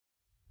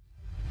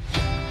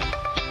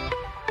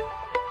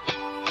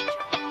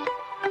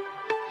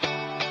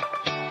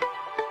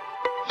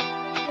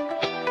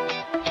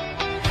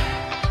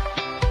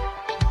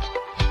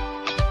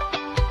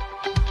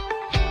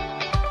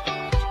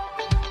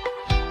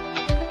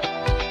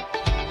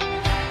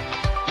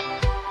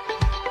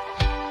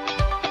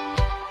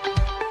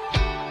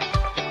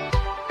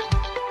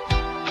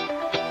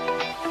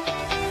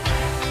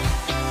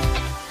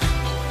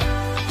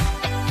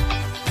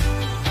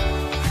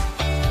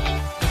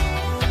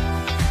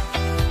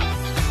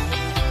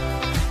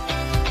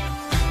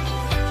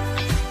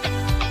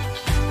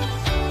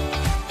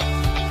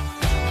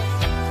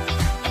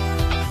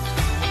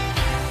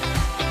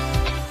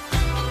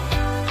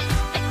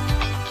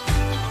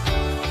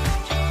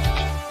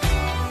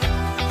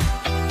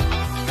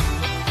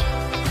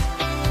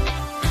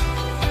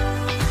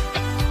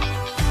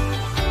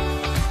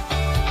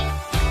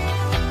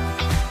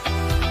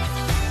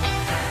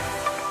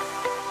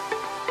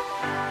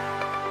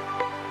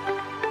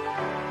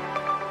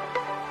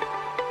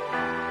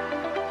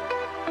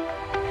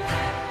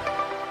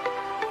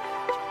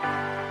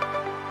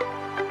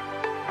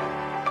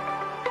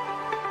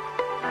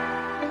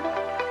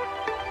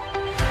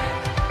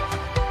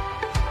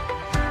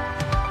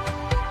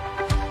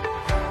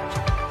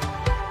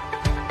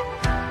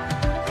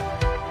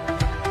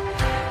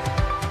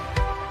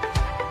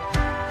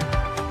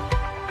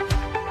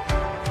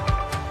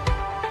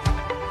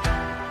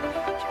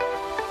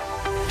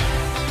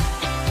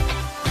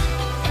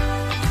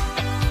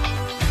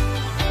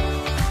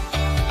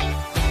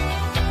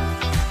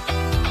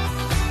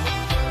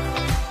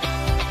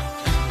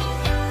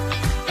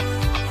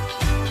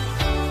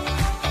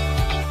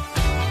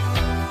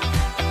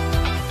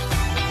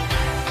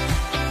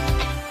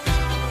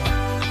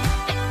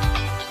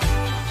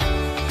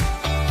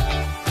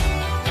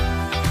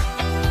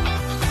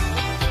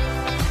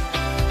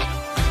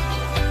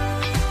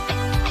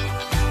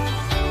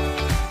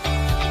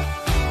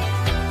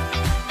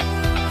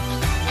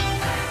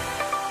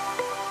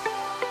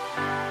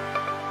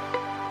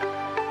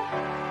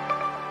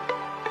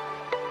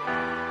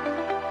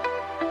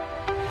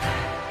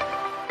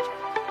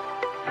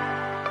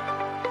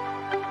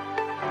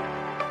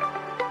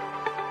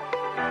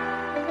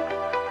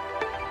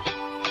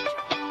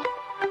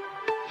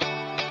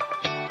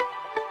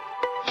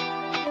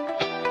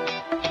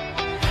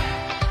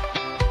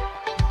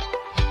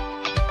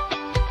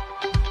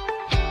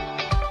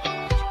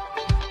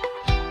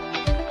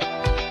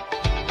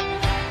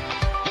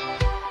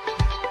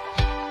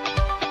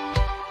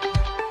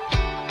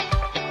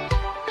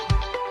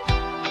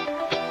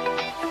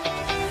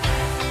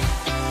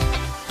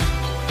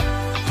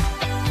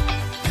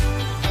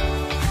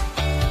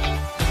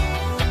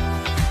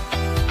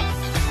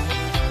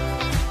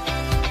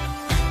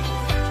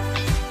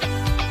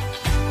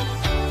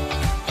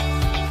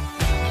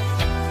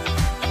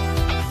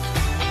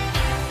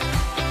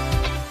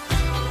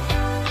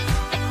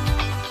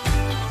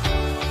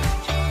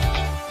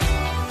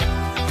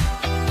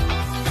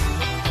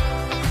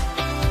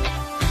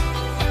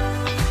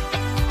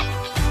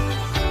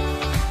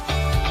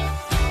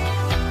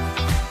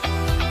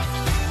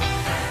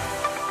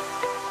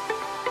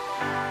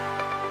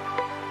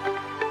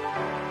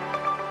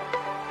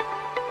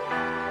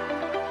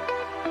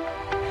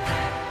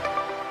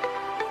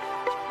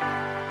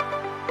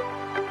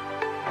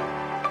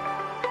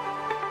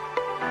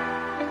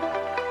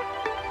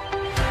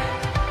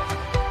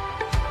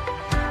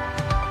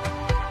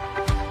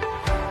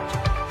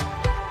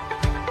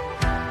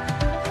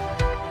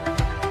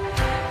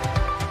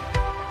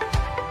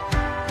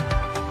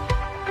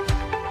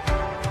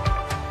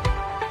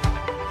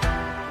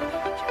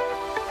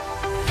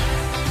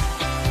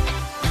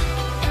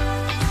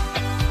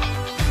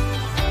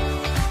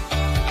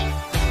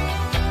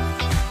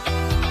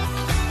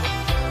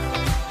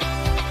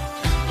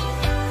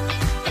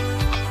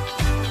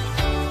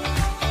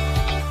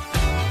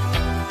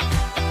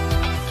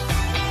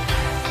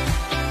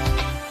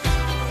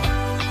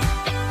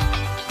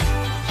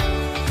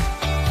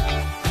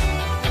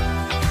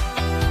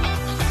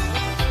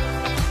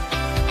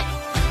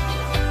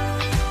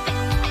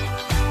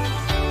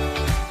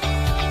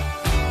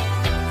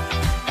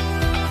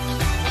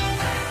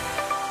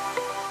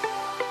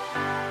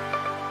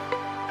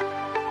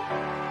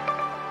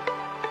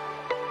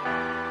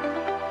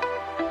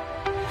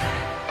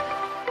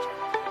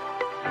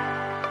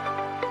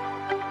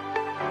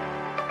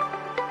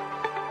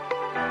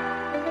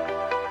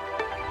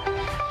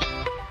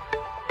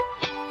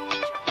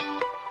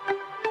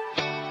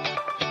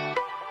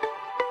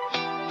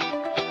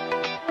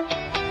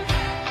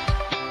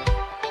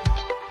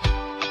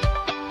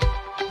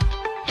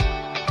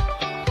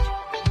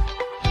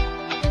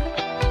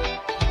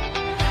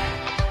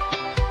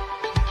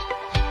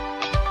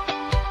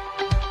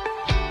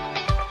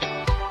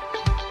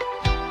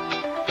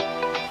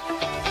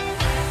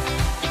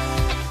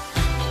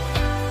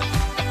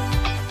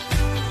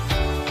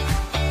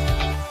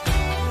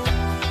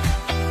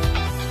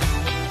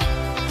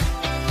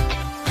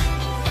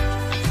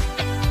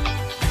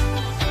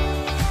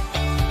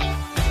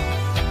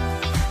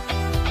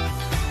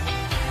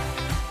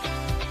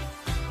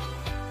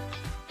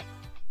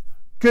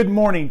Good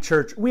morning,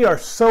 church. We are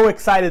so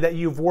excited that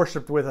you've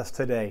worshiped with us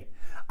today.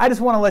 I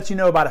just want to let you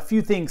know about a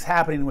few things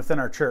happening within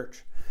our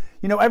church.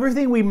 You know,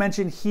 everything we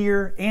mention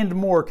here and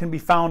more can be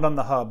found on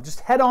the Hub. Just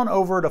head on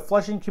over to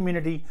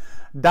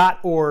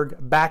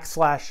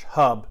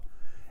flushingcommunity.org/hub.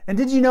 And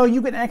did you know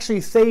you can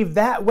actually save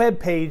that web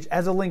page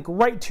as a link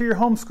right to your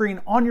home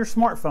screen on your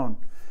smartphone?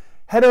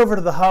 Head over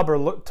to the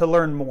Hub to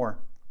learn more.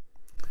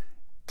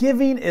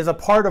 Giving is a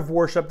part of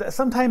worship that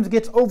sometimes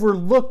gets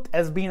overlooked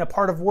as being a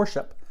part of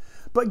worship.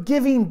 But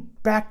giving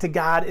back to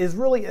God is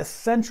really an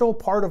essential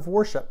part of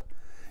worship.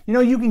 You know,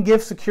 you can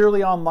give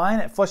securely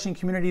online at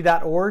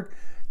flushingcommunity.org,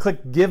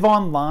 click Give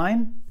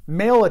Online,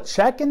 mail a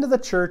check into the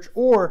church,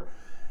 or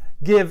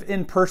give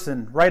in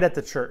person right at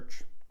the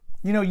church.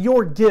 You know,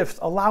 your gifts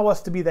allow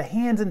us to be the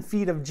hands and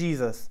feet of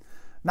Jesus,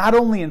 not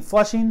only in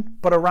Flushing,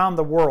 but around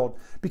the world,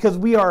 because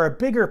we are a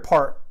bigger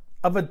part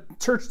of a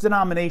church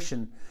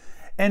denomination,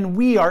 and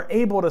we are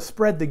able to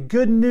spread the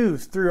good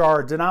news through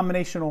our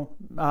denominational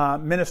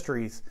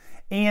ministries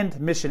and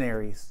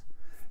missionaries.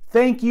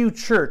 Thank you,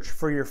 church,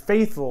 for your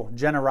faithful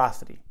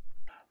generosity.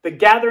 The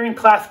Gathering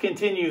class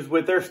continues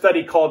with their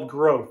study called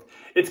Growth.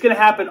 It's going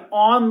to happen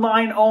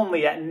online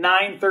only at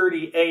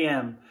 9:30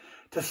 a.m.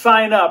 To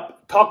sign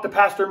up, talk to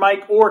Pastor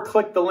Mike or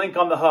click the link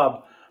on the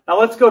Hub. Now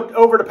let's go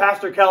over to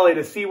Pastor Kelly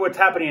to see what's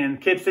happening in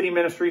Kid City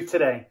Ministries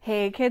today.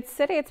 Hey Kid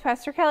City, it's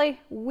Pastor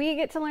Kelly. We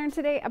get to learn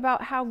today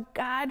about how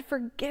God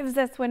forgives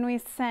us when we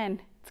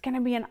sin. It's going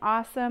to be an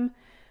awesome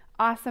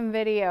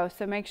video.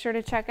 So make sure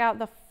to check out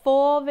the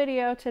full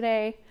video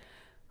today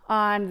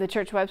on the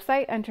church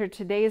website under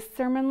today's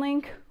sermon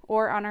link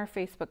or on our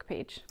Facebook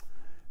page.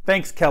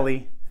 Thanks,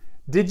 Kelly.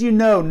 Did you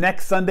know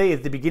next Sunday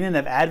is the beginning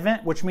of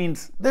Advent, which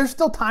means there's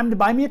still time to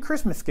buy me a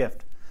Christmas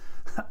gift?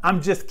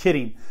 I'm just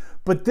kidding.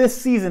 But this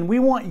season, we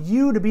want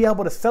you to be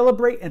able to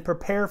celebrate and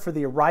prepare for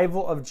the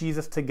arrival of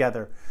Jesus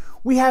together.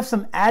 We have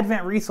some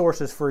Advent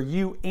resources for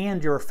you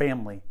and your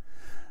family.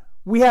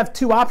 We have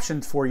two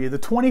options for you. The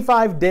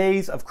 25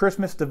 Days of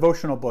Christmas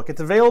devotional book.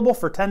 It's available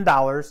for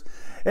 $10.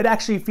 It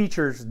actually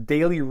features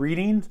daily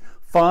readings,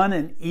 fun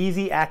and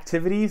easy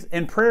activities,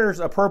 and prayers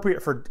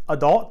appropriate for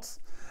adults,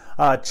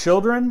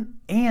 children,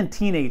 and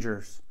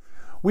teenagers.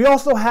 We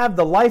also have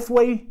the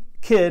Lifeway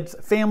Kids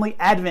Family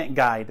Advent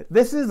Guide.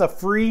 This is a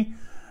free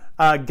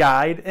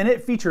guide, and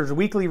it features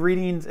weekly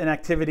readings and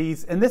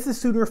activities, and this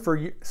is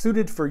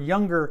suited for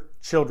younger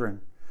children.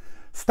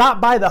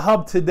 Stop by the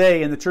Hub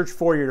today in the church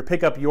foyer to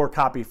pick up your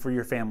copy for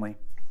your family.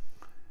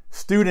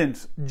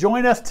 Students,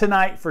 join us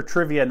tonight for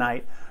trivia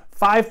night,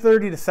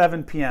 5:30 to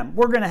 7 p.m.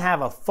 We're going to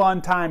have a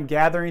fun time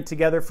gathering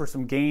together for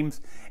some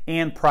games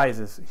and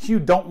prizes.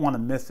 You don't want to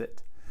miss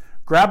it.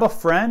 Grab a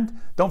friend.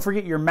 Don't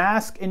forget your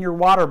mask and your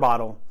water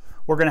bottle.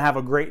 We're going to have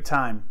a great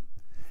time.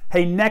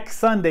 Hey, next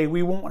Sunday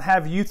we won't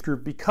have youth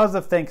group because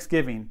of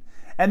Thanksgiving.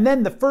 And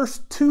then the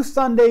first 2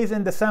 Sundays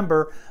in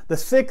December, the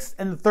 6th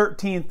and the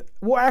 13th,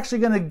 we're actually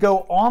going to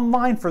go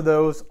online for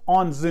those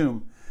on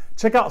Zoom.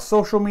 Check out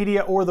social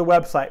media or the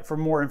website for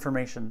more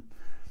information.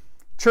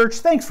 Church,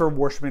 thanks for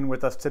worshiping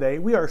with us today.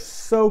 We are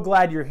so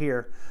glad you're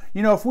here.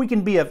 You know, if we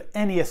can be of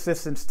any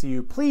assistance to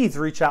you, please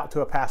reach out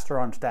to a pastor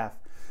on staff,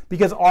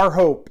 because our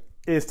hope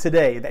is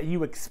today that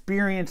you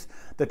experience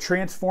the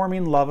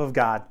transforming love of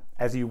God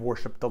as you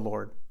worship the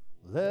Lord.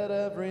 Let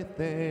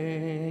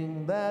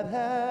everything that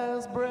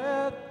has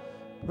breath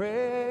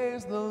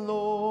praise the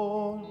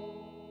Lord.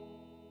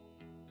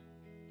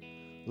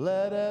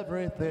 Let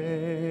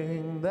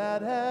everything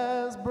that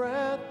has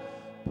breath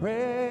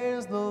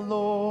praise the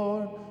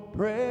Lord.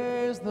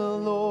 Praise the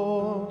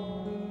Lord.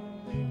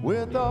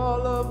 With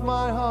all of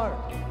my heart,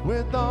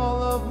 with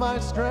all of my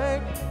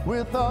strength,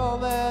 with all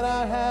that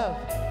I have,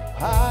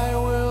 I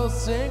will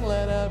sing.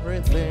 Let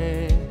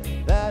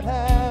everything that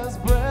has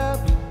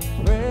breath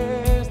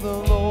praise the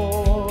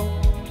Lord.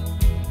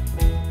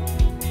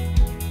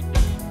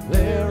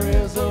 There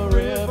is a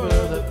river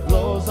that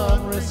flows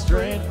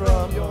unrestrained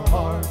from your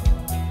heart.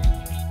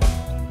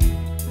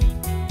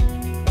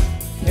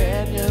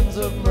 Canyons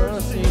of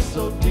mercy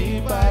so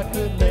deep I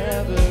could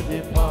never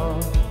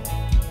depart.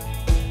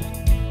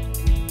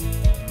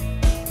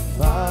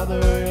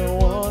 Father, your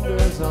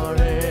wonders are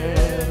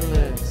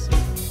endless.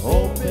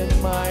 Open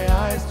my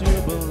eyes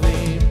to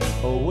believe.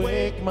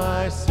 Awake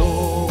my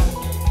soul.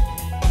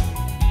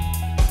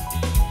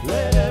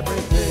 Let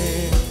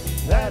everything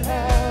that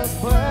has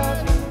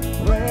breath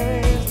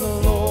praise the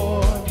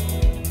Lord.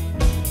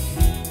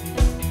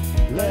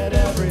 Let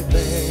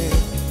everything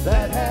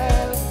that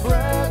has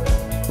breath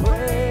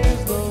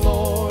praise the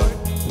Lord.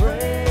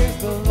 Praise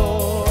the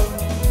Lord.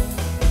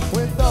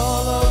 With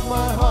all of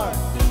my heart,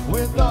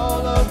 with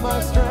all of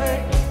my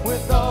strength,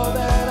 with all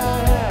that I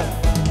have,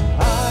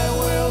 I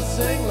will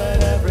sing.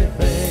 Let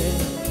everything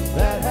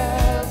that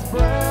has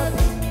breath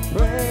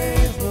praise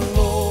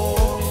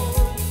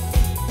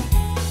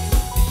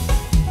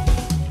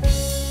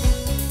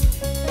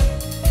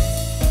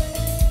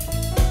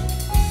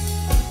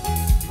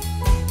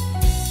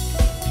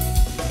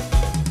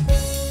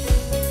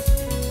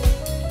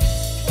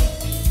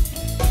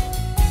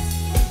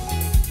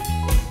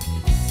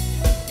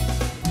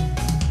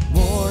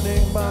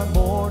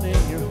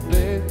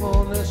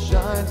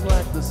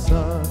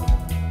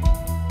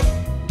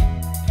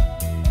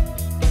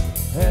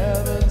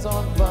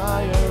on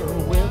fire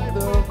with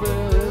the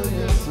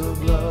brilliance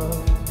of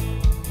love.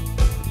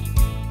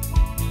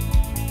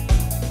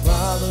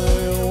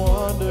 Father, your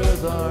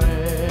wonders are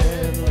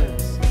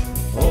endless.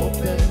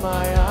 Open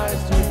my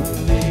eyes to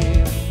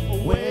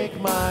believe. Awake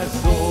my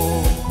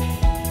soul.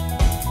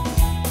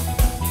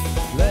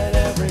 Let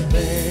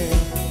everything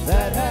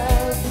that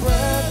has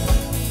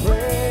breath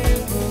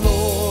praise the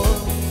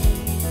Lord.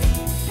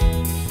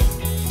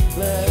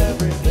 Let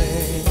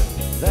everything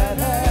that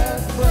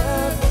has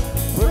breath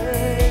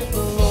praise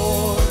the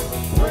Lord.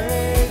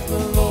 Praise the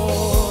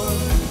Lord.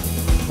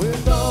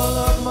 With all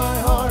of my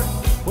heart,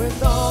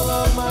 with all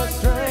of my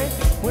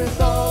strength,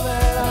 with all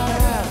that I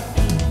have,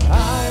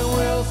 I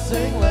will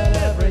sing. Let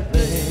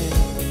everything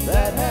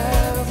that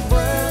has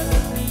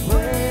breath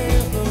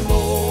praise the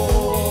Lord.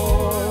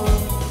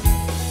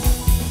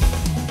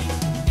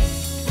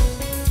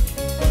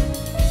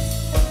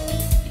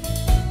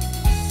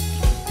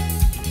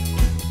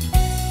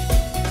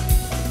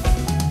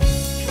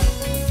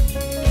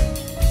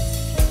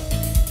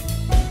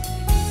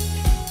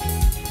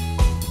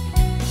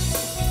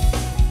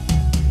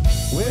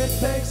 With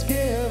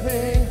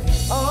thanksgiving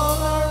on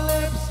our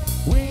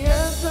lips, we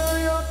enter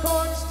your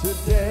courts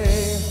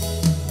today.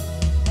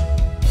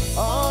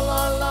 All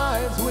our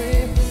lives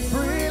we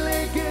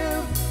freely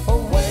give.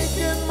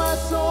 Awaken my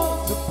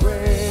soul to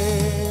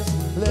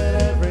praise.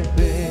 Let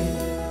everything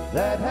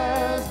that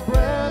has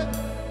breath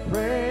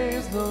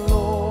praise the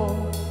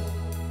Lord.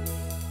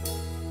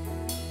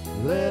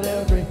 Let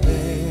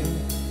everything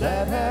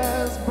that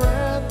has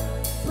breath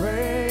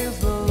praise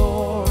the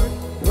Lord.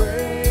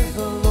 Praise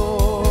the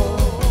Lord.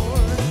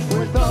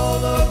 With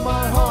all of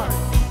my heart,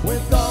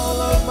 with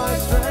all of my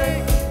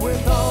strength,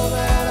 with all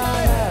that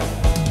I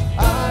have,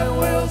 I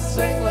will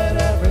sing. Let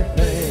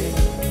everything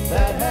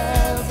that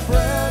has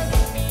breath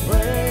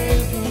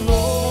praise the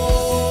Lord.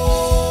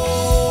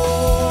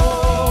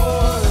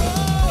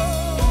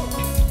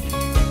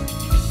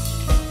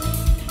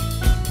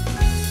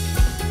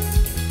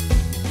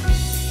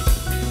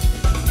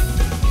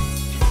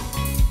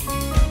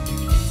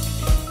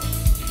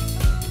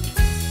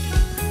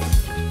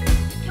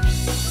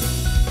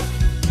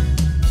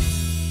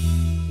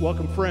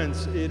 Welcome,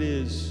 friends. It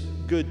is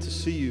good to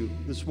see you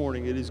this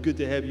morning. It is good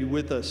to have you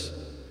with us.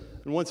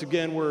 And once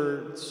again,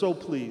 we're so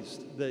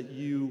pleased that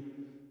you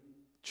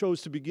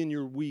chose to begin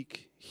your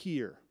week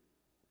here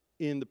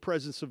in the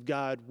presence of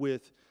God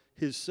with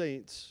His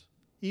saints.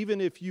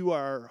 Even if you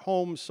are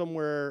home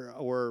somewhere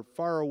or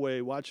far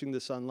away watching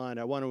this online,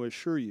 I want to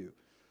assure you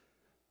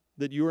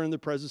that you are in the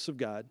presence of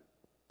God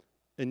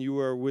and you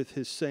are with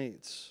His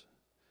saints.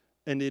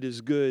 And it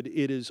is good.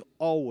 It is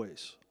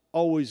always,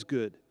 always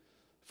good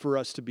for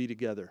us to be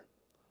together.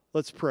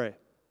 Let's pray.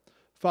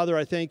 Father,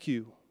 I thank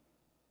you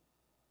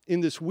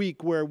in this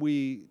week where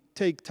we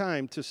take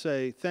time to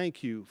say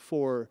thank you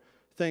for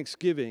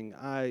Thanksgiving.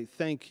 I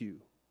thank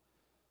you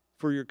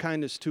for your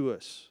kindness to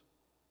us,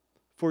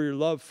 for your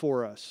love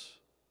for us,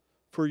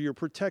 for your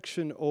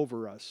protection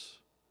over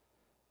us.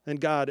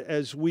 And God,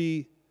 as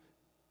we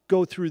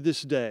go through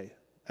this day,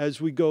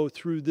 as we go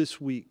through this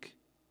week,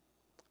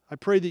 I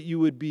pray that you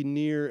would be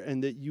near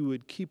and that you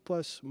would keep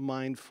us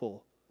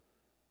mindful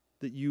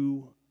that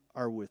you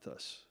are with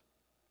us.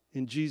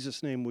 In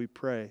Jesus' name we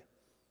pray.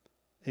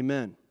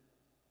 Amen.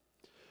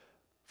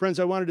 Friends,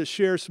 I wanted to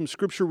share some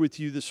scripture with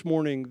you this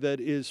morning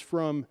that is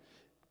from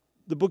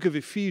the book of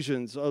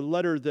Ephesians, a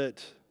letter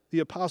that the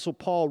Apostle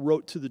Paul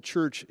wrote to the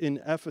church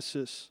in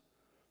Ephesus.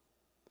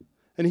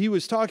 And he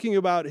was talking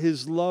about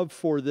his love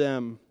for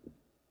them.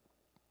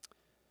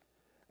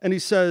 And he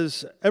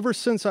says, "Ever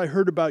since I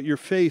heard about your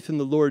faith in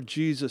the Lord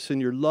Jesus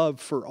and your love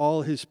for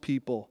all his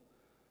people,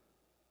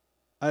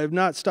 I have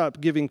not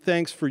stopped giving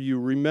thanks for you,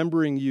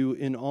 remembering you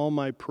in all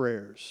my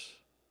prayers."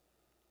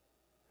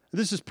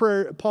 This is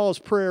Paul's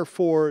prayer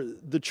for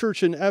the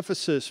church in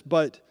Ephesus,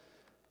 but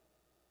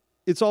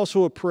it's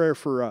also a prayer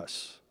for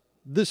us.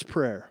 This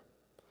prayer: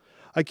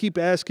 I keep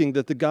asking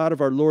that the God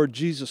of our Lord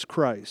Jesus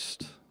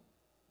Christ,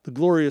 the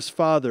glorious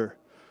Father,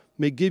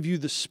 may give you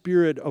the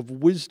spirit of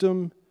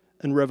wisdom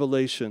and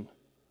revelation,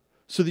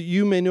 so that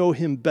you may know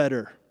him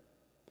better.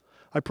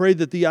 I pray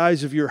that the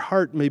eyes of your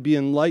heart may be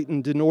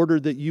enlightened in order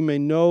that you may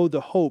know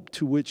the hope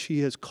to which he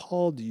has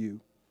called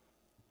you,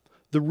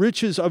 the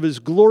riches of his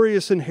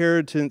glorious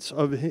inheritance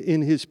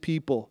in his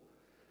people,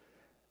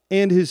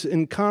 and his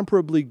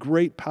incomparably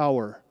great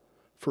power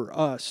for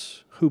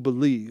us who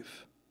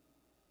believe.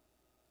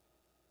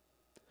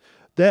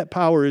 That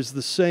power is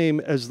the same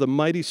as the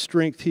mighty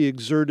strength he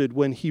exerted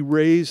when he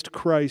raised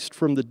Christ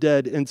from the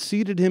dead and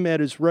seated him at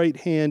his right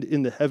hand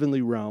in the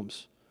heavenly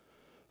realms,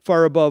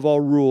 far above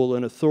all rule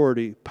and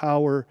authority,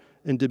 power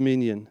and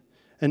dominion,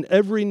 and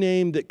every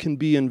name that can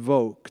be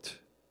invoked,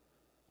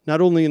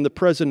 not only in the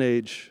present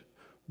age,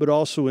 but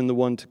also in the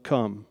one to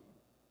come.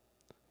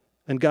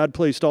 And God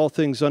placed all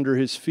things under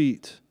his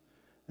feet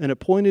and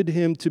appointed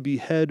him to be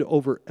head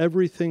over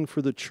everything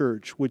for the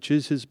church, which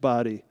is his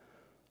body,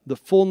 the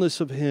fullness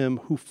of him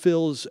who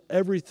fills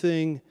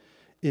everything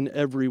in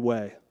every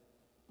way.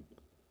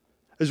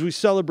 As we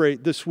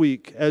celebrate this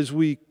week, as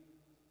we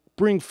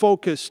bring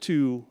focus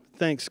to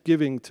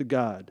thanksgiving to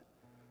God.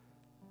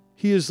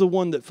 He is the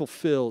one that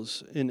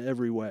fulfills in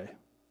every way.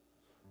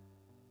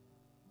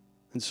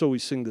 And so we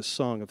sing this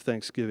song of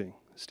thanksgiving.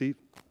 Steve?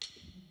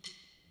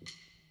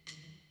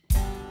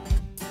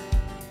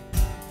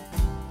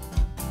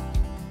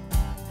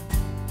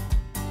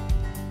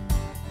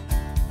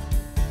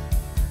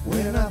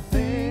 When I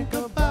think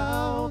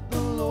about the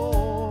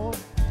Lord,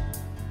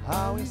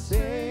 how He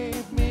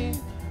saved me,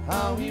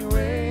 how He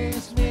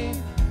raised me,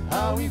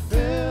 how He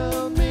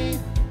filled me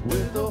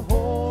with the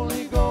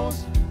Holy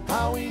Ghost,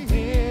 how He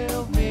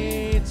healed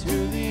me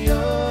to the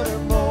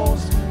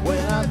uttermost. When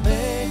I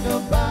think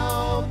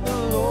about the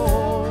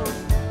Lord,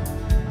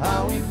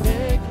 how He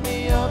picked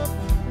me up,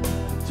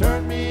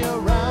 turned me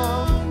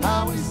around,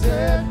 how He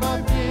set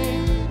my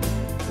feet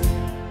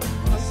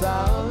on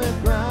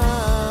solid ground.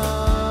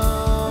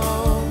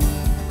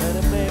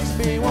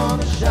 Me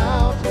want to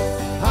shout,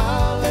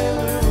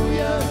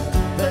 hallelujah,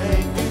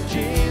 thank you,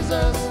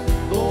 Jesus,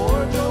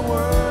 Lord, you're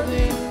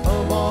worthy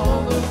of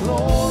all the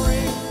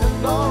glory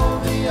and all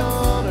the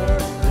honor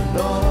and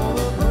all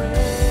the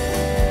praise.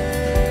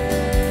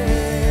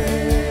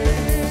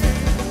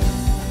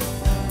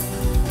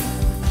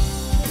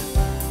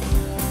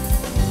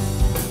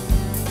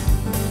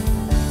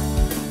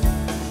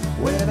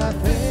 When I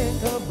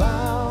think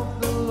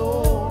about the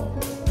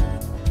Lord,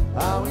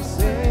 how He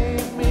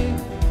saved me,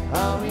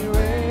 how He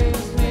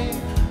raised me,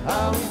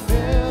 how He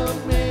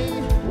filled me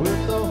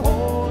with the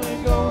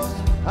Holy Ghost,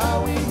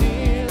 how He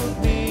healed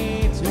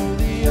me to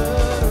the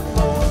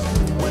uttermost.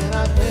 When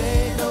I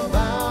think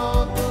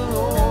about the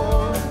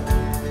Lord,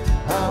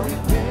 how He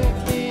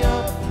picked me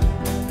up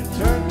and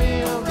turned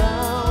me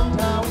around,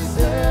 how He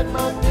set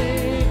my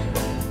feet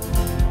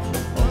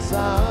on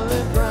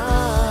solid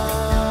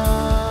ground,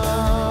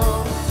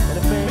 and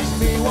it makes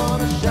me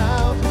want to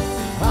shout,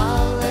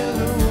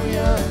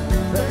 hallelujah,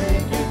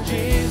 thank you,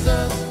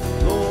 Jesus,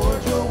 Lord,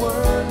 you're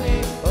worthy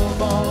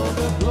of all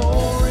the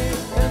glory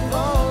and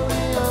all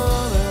the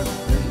honor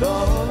and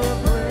all the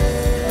praise.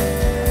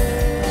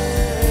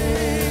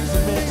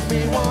 It makes me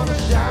want to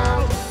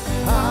shout,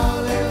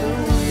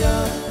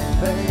 hallelujah,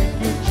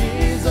 thank you,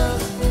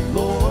 Jesus,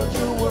 Lord,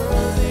 you're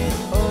worthy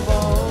of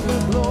all the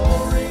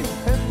glory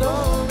and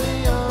all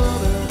the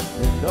honor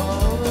and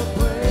all the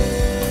praise.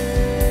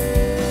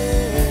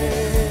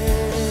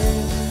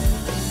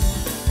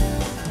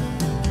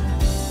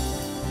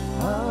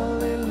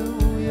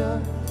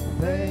 Hallelujah,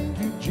 thank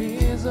you,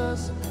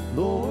 Jesus,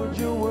 Lord,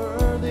 you're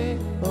worthy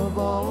of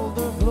all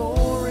the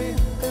glory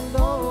and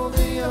all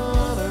the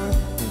honor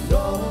and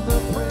all the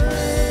praise.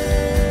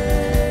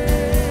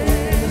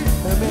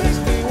 It makes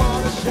me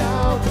want to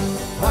shout,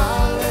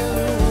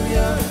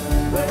 hallelujah,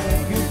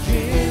 thank you,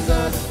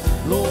 Jesus,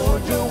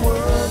 Lord, you're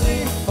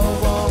worthy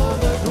of all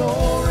the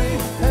glory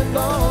and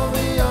all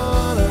the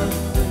honor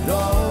and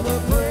all the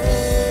praise.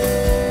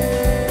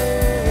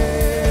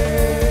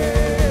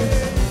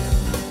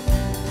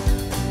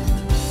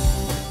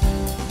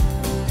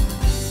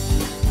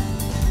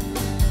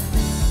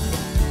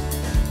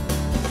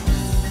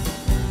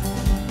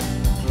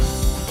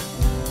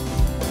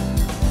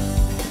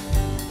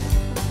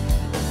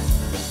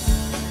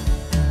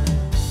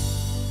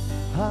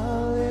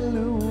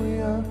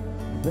 Hallelujah,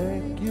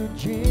 thank you,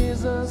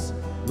 Jesus,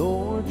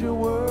 Lord, you're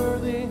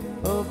worthy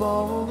of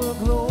all the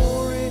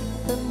glory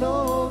and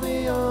all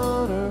the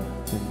honor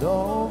and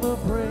all the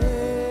praise.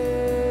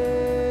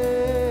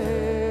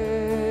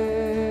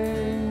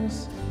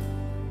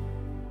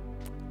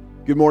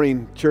 Good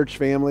morning, church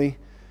family.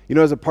 You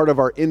know, as a part of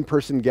our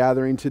in-person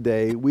gathering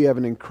today, we have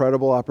an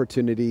incredible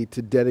opportunity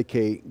to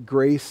dedicate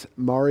Grace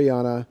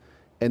Mariana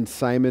and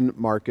Simon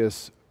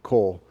Marcus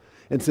Cole.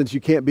 And since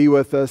you can't be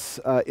with us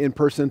in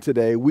person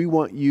today, we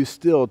want you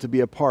still to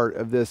be a part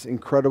of this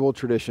incredible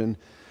tradition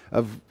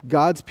of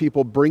God's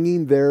people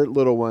bringing their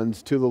little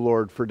ones to the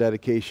Lord for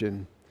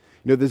dedication.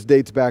 You know, this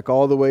dates back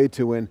all the way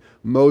to when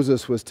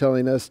Moses was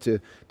telling us to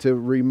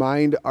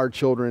remind our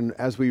children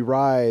as we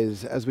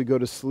rise, as we go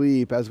to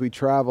sleep, as we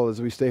travel, as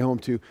we stay home,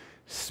 to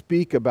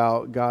speak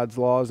about God's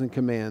laws and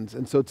commands.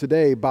 And so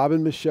today, Bob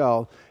and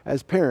Michelle,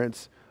 as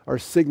parents, are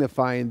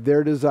signifying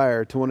their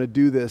desire to want to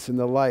do this in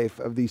the life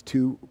of these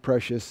two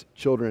precious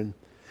children.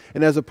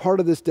 And as a part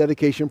of this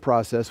dedication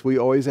process, we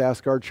always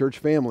ask our church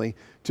family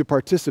to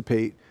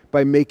participate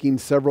by making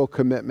several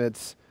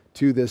commitments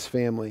to this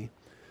family.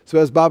 So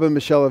as Bob and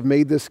Michelle have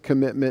made this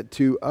commitment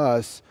to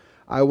us,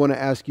 I want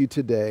to ask you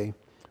today,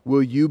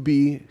 will you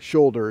be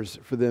shoulders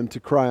for them to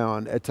cry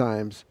on at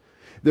times?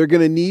 They're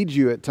going to need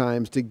you at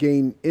times to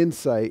gain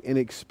insight and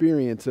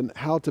experience in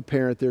how to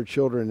parent their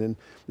children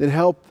and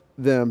help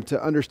them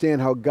to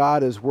understand how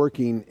God is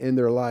working in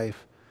their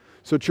life.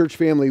 So church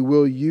family,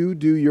 will you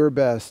do your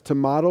best to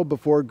model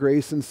before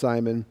Grace and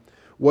Simon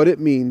what it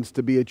means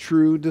to be a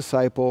true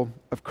disciple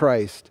of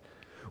Christ?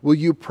 Will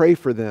you pray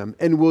for them?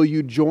 And will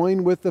you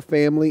join with the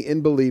family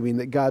in believing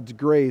that God's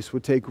grace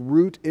would take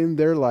root in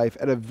their life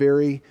at a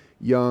very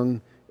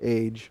young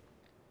age?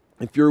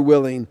 If you're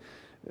willing,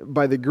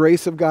 by the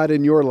grace of God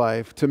in your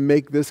life, to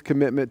make this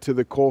commitment to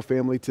the Cole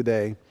family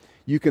today,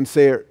 you can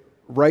say it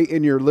right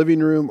in your living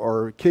room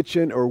or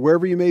kitchen or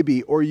wherever you may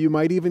be, or you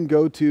might even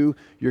go to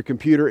your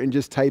computer and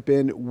just type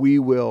in "we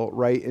will"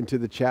 right into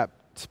the chat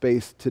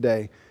space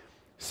today.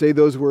 Say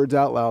those words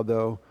out loud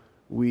though,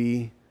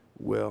 we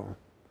will.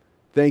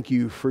 Thank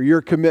you for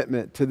your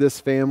commitment to this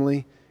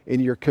family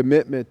and your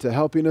commitment to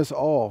helping us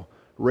all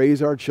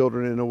raise our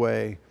children in a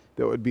way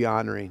that would be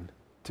honoring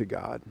to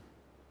God.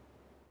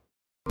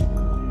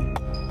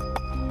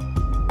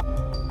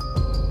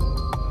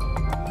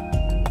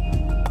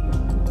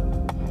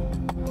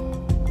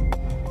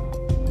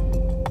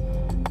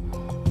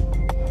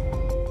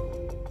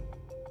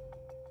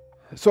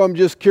 So I'm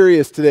just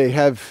curious today,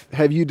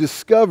 have you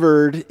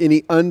discovered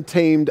any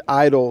untamed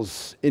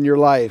idols in your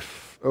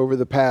life over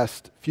the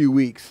past few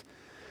weeks?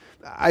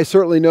 I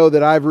certainly know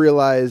that I've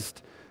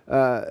realized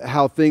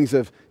how things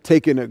have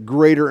taken a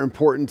greater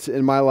importance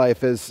in my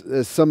life as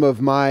some of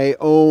my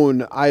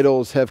own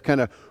idols have kind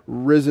of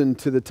risen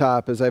to the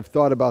top as I've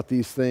thought about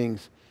these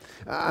things.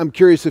 I'm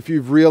curious if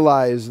you've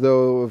realized,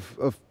 though,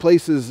 of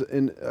places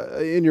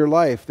in your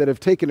life that have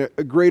taken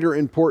a greater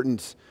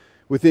importance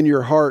within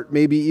your heart,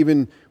 maybe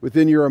even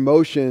within your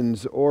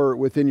emotions or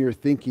within your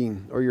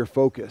thinking or your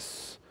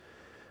focus.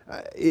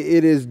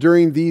 It is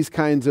during these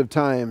kinds of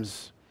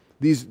times,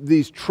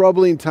 these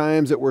troubling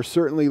times that we're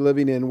certainly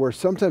living in, where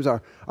sometimes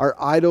our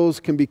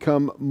idols can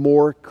become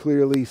more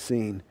clearly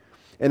seen.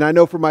 And I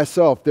know for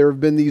myself, there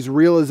have been these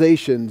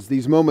realizations,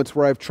 these moments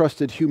where I've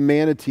trusted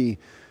humanity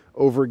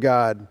over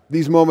God,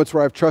 these moments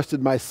where I've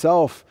trusted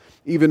myself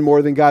even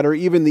more than God, or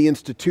even the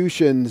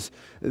institutions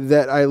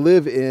that I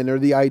live in, or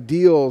the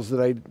ideals that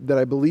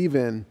I believe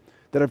in,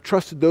 that I've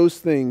trusted those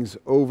things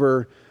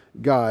over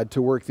God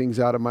to work things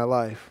out in my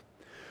life.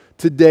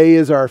 Today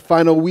is our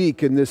final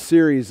week in this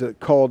series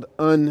called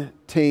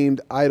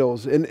Untamed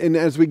Idols. And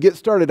as we get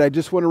started, I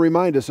just want to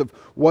remind us of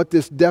what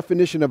this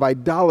definition of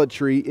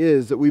idolatry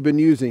is that we've been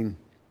using.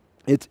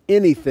 It's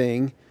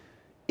anything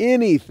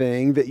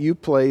that you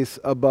place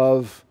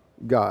above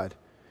God.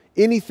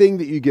 Anything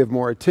that you give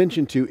more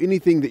attention to,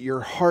 anything that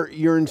your heart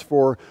yearns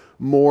for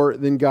more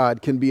than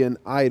God can be an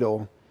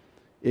idol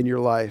in your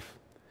life.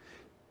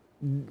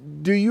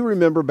 Do you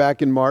remember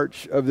back in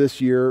March of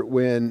this year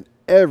when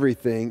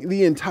everything,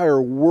 the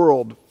entire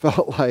world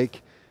felt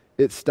like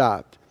it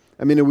stopped?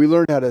 I mean, we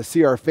learned how to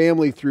see our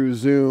family through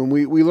Zoom.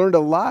 We learned a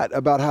lot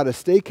about how to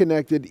stay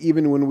connected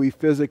even when we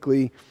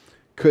physically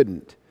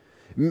couldn't.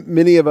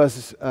 Many of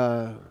us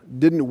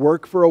didn't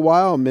work for a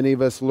while. Many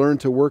of us learned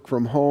to work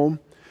from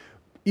home.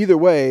 Either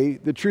way,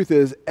 the truth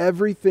is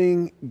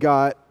everything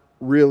got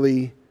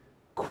really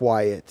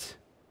quiet.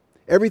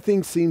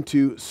 Everything seemed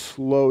to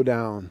slow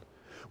down.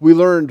 We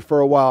learned for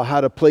a while how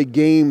to play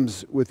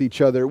games with each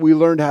other. We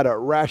learned how to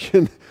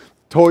ration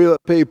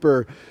toilet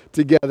paper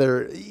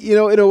together. You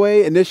know, in a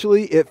way,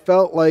 initially, it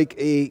felt like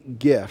a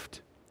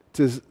gift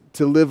to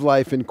live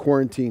life in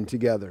quarantine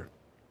together.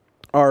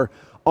 Our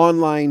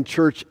online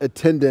church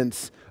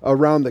attendance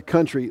around the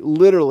country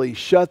literally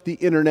shut the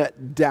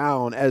internet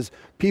down as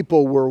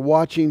people were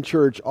watching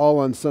church all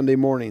on Sunday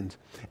mornings.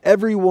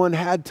 Everyone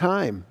had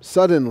time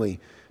suddenly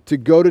to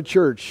go to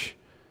church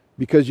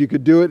because you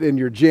could do it in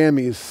your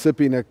jammies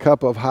sipping a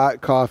cup of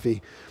hot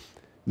coffee.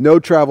 No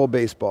travel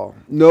baseball,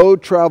 no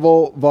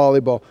travel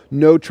volleyball,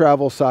 no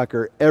travel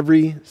soccer.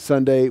 Every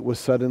Sunday was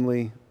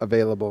suddenly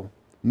available.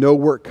 No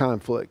work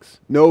conflicts,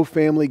 no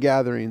family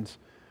gatherings.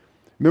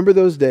 Remember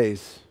those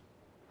days?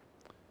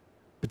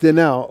 But then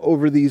now,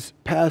 over these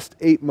past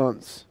 8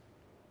 months,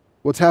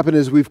 what's happened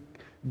is we've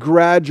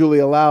gradually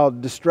allowed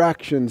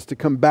distractions to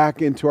come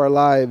back into our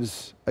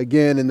lives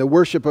again, and the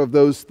worship of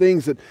those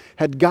things that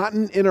had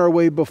gotten in our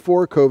way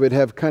before COVID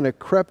have kind of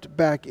crept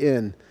back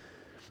in.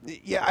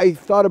 Yeah, I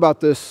thought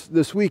about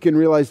this week and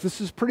realized this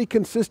is pretty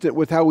consistent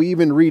with how we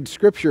even read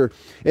Scripture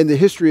in the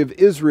history of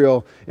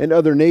Israel and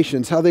other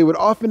nations, how they would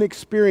often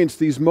experience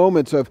these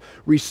moments of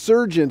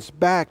resurgence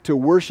back to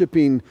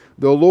worshiping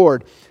the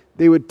Lord.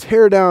 They would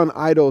tear down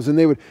idols and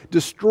they would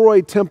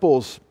destroy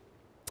temples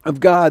of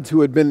gods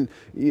who had been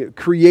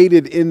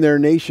created in their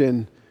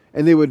nation,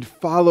 and they would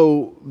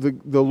follow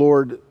the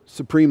Lord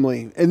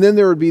supremely. And then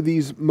there would be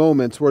these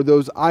moments where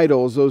those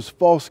idols, those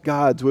false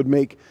gods would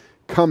make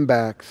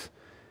comebacks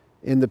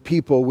and the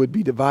people would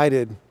be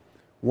divided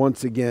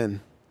once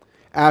again.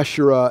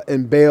 Asherah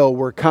and Baal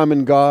were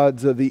common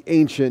gods of the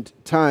ancient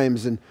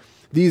times, and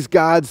these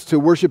gods, to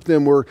worship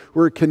them,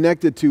 were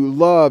connected to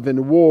love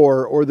and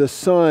war, or the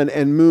sun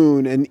and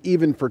moon, and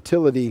even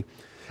fertility.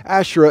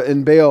 Asherah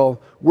and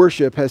Baal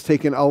worship has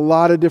taken a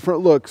lot of different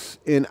looks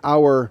in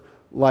our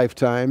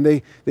lifetime.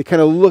 They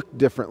kind of look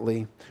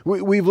differently.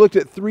 We've looked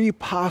at 3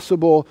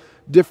 possible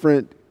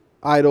different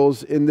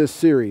idols in this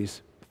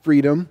series.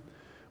 Freedom.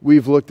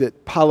 We've looked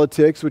at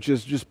politics, which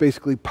is just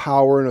basically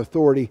power and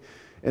authority.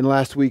 And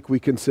last week we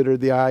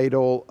considered the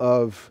idol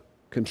of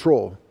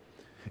control.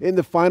 And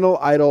the final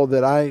idol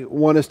that I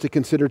want us to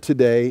consider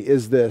today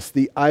is this,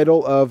 the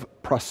idol of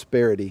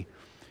prosperity.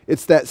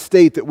 It's that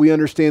state that we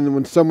understand that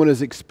when someone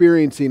is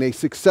experiencing a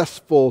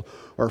successful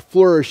or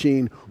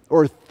flourishing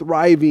or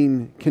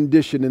thriving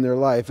condition in their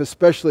life,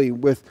 especially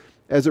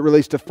as it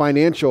relates to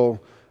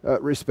financial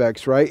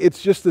respects, right?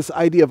 It's just this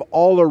idea of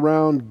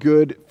all-around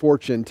good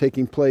fortune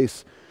taking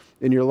place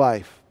in your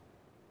life.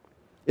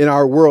 In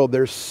our world,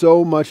 there's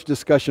so much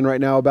discussion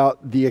right now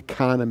about the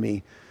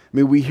economy. I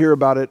mean, we hear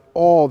about it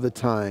all the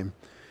time.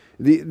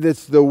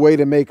 That's the way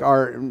to make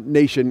our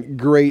nation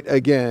great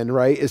again,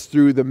 right? Is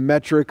through the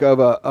metric of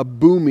a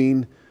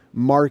booming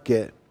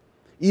market.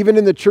 Even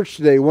in the church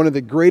today, one of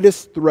the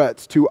greatest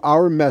threats to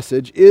our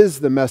message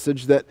is the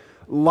message that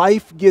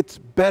life gets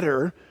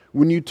better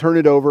when you turn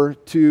it over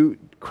to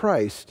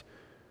Christ.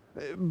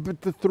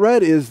 But the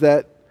threat is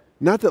that,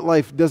 not that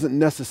life doesn't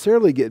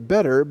necessarily get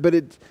better,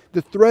 but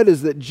the threat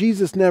is that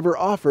Jesus never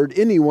offered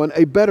anyone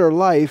a better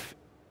life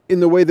in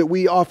the way that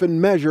we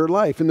often measure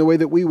life, in the way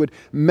that we would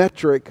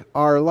metric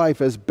our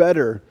life as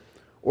better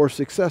or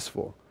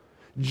successful.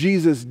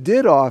 Jesus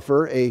did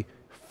offer a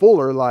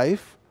fuller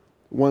life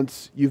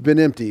once you've been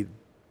emptied.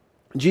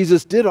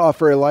 Jesus did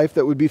offer a life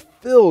that would be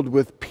filled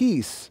with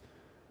peace,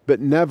 but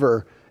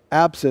never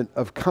absent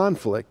of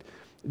conflict.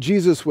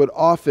 Jesus would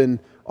often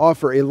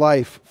offer a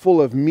life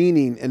full of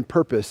meaning and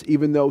purpose,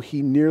 even though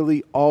he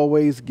nearly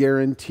always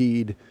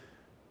guaranteed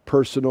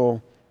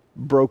personal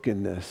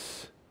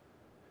brokenness.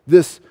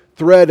 This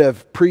thread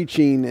of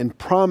preaching and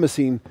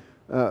promising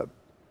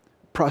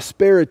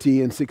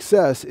prosperity and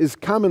success is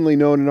commonly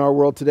known in our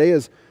world today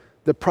as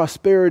the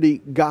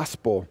prosperity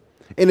gospel.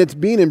 And it's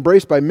being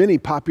embraced by many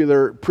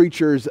popular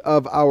preachers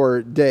of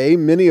our day.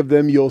 Many of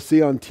them you'll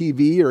see on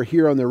TV or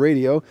hear on the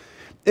radio.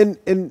 And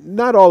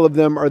not all of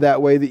them are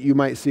that way that you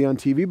might see on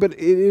TV, but it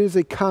is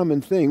a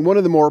common thing. One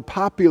of the more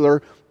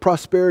popular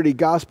prosperity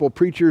gospel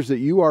preachers that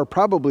you are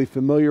probably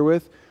familiar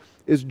with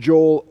is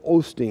Joel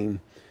Osteen.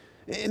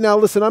 Now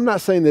listen, I'm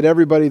not saying that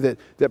everybody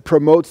that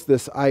promotes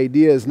this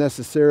idea is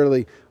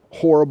necessarily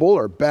horrible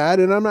or bad,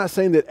 and I'm not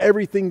saying that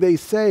everything they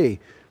say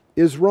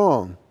is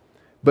wrong,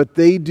 but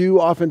they do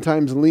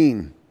oftentimes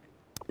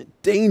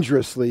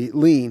dangerously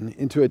lean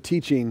into a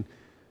teaching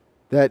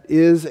that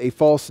is a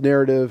false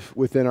narrative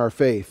within our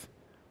faith.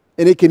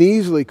 And it can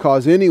easily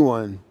cause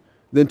anyone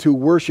then to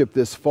worship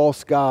this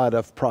false god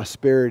of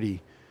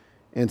prosperity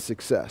and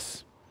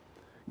success.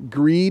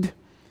 Greed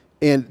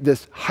and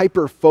this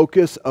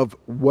hyper-focus of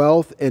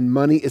wealth and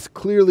money is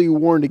clearly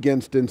warned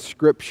against in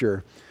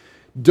Scripture.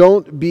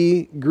 Don't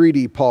be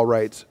greedy, Paul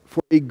writes,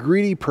 for a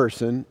greedy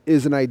person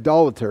is an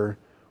idolater,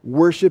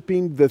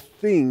 worshiping the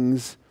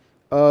things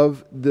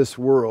of this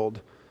world.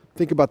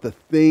 Think about the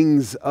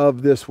things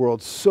of this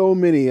world. So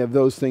many of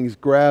those things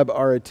grab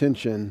our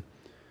attention.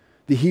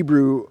 The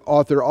Hebrew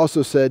author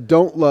also said,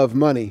 don't love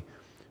money.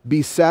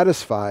 Be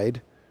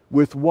satisfied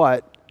with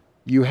what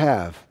you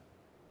have.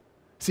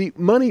 See,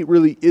 money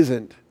really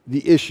isn't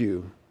the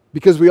issue,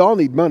 because we all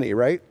need money,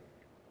 right?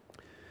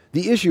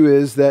 The issue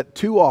is that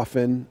too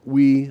often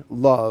we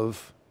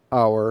love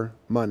our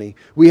money.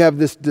 We have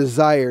this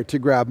desire to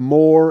grab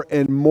more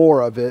and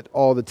more of it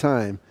all the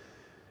time.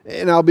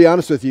 And I'll be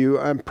honest with you,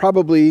 I'm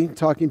probably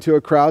talking to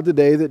a crowd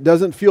today that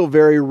doesn't feel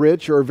very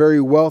rich or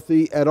very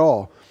wealthy at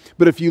all.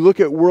 But if you look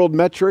at world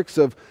metrics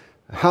of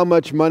how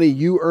much money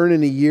you earn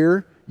in a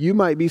year, you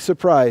might be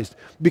surprised,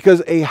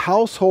 because a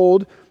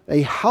household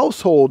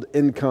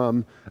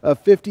income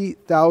of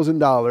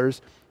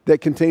 $50,000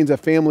 that contains a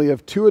family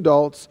of 2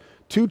 adults,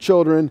 2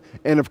 children,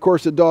 and of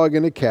course a dog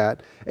and a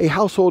cat, a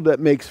household that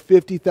makes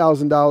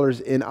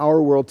 $50,000 in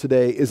our world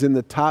today is in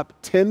the top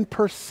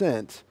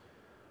 10%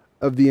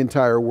 of the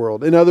entire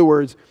world. In other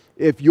words,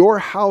 if your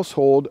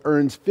household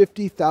earns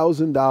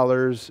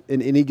 $50,000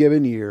 in any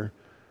given year,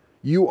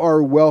 you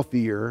are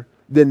wealthier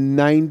than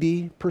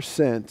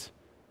 90%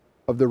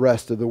 of the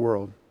rest of the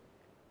world.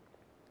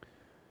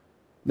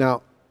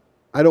 Now,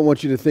 I don't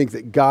want you to think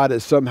that God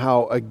is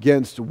somehow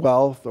against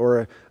wealth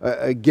or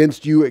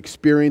against you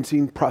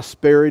experiencing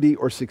prosperity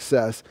or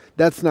success.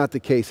 That's not the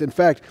case. In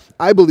fact,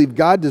 I believe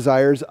God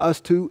desires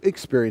us to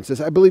experience this.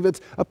 I believe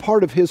it's a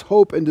part of His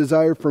hope and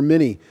desire for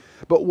many.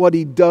 But what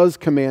He does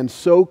command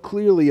so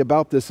clearly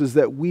about this is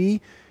that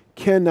we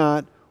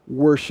cannot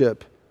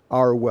worship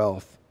our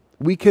wealth.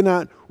 We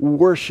cannot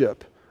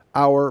worship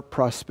our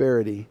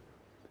prosperity.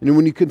 And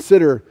when you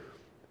consider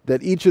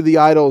that each of the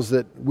idols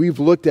that we've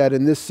looked at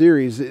in this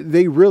series,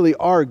 they really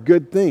are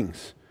good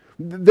things.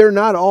 They're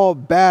not all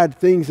bad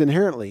things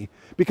inherently,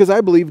 because I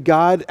believe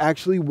God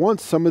actually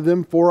wants some of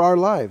them for our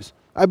lives.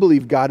 I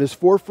believe God is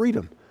for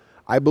freedom.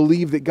 I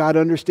believe that God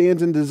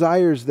understands and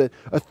desires that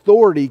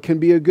authority can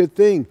be a good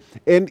thing,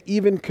 and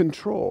even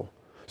control.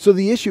 So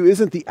the issue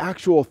isn't the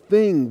actual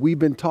thing we've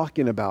been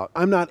talking about.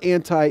 I'm not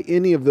anti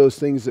any of those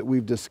things that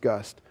we've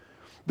discussed.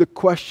 The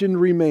question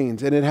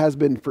remains, and it has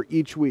been for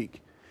each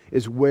week,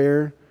 is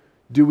where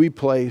do we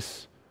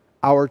place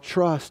our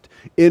trust?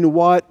 In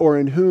what or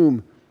in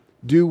whom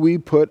do we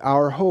put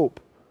our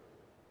hope?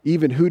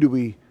 Even who do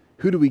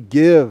we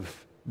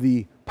give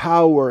the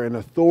power and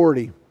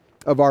authority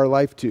of our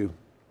life to?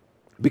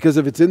 Because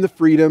if it's in the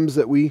freedoms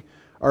that we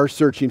are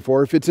searching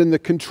for, if it's in the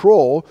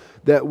control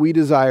that we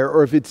desire,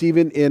 or if it's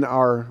even in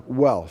our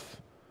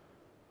wealth,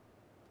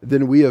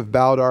 then we have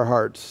bowed our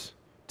hearts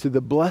to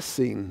the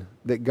blessing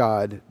that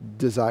God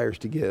desires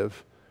to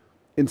give,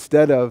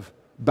 instead of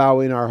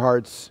bowing our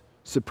hearts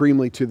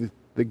supremely to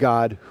the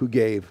God who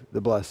gave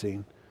the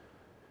blessing.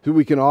 So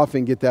we can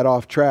often get that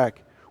off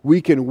track.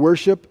 We can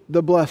worship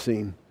the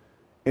blessing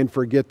and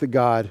forget the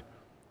God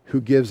who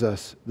gives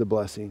us the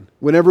blessing.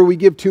 Whenever we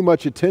give too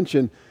much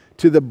attention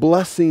to the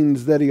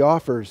blessings that He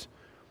offers,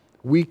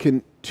 we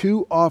can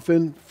too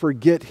often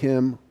forget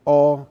Him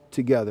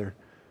altogether.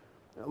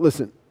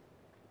 Listen,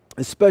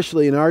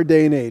 especially in our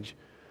day and age,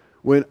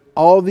 when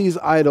all these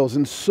idols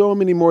and so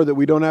many more that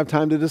we don't have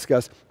time to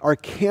discuss are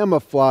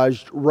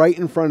camouflaged right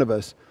in front of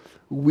us,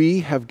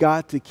 we have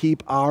got to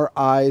keep our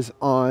eyes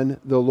on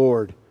the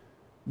Lord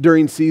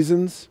during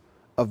seasons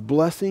of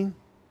blessing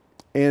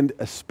and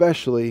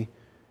especially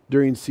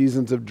during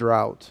seasons of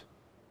drought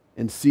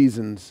and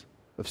seasons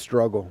of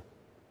struggle.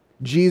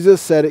 Jesus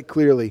said it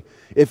clearly,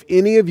 "If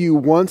any of you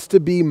wants to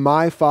be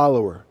my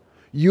follower,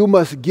 you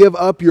must give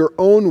up your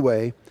own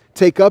way,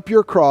 take up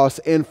your cross,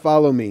 and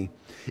follow me.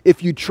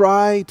 If you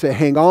try to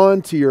hang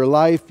on to your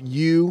life,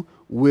 you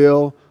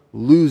will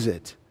lose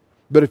it.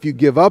 But if you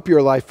give up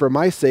your life for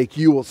my sake,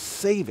 you will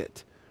save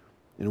it.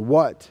 And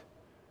what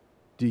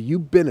do you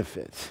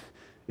benefit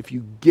if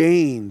you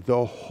gain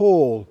the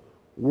whole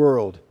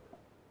world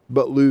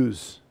but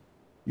lose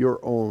your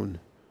own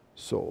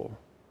soul?"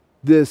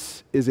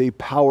 This is a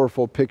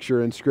powerful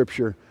picture in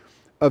Scripture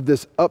of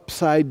this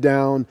upside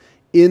down,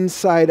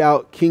 inside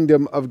out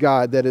kingdom of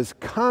God that is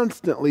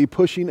constantly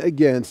pushing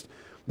against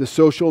the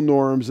social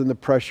norms and the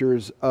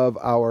pressures of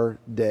our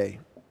day.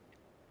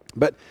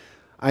 But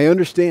I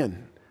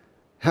understand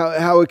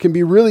how it can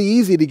be really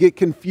easy to get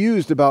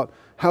confused about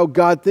how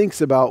God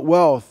thinks about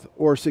wealth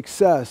or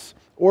success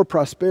or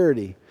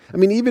prosperity. I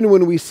mean, even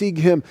when we see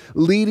Him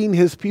leading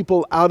His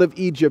people out of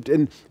Egypt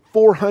and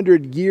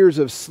 400 years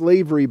of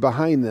slavery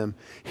behind them,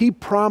 He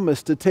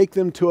promised to take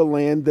them to a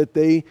land that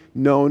they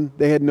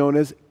had known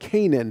as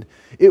Canaan.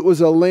 It was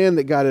a land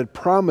that God had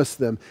promised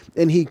them,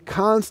 and He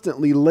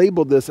constantly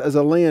labeled this as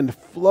a land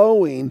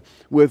flowing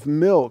with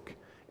milk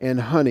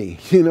and honey.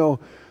 You know,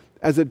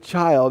 as a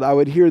child, I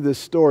would hear this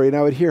story, and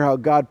I would hear how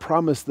God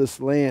promised this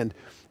land,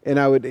 and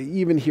I would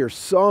even hear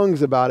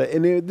songs about it,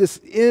 and this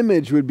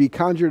image would be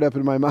conjured up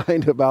in my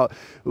mind about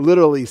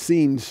literally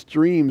seeing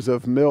streams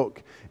of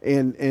milk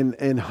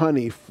and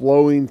honey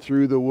flowing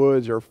through the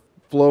woods or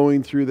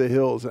flowing through the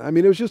hills. I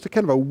mean, it was just a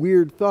kind of a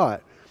weird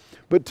thought.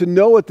 But to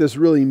know what this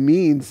really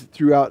means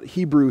throughout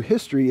Hebrew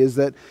history is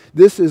that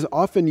this is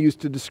often used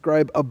to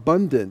describe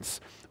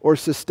abundance or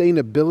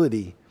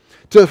sustainability.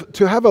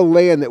 To have a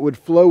land that would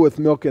flow with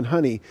milk and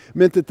honey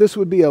meant that this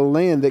would be a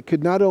land that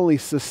could not only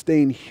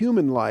sustain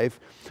human life,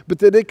 but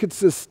that it could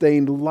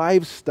sustain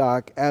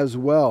livestock as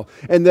well.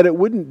 And that it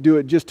wouldn't do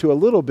it just to a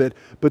little bit,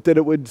 but that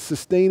it would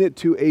sustain it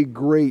to a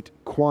great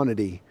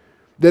quantity.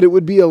 That it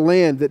would be a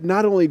land that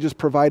not only just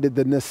provided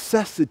the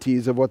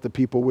necessities of what the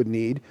people would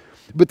need,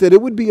 but that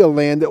it would be a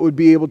land that would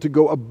be able to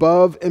go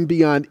above and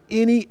beyond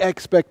any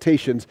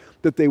expectations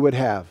that they would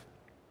have.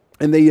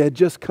 And they had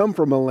just come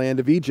from a land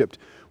of Egypt,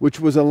 which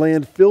was a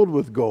land filled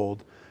with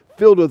gold,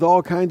 filled with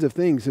all kinds of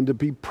things. And to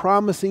be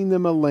promising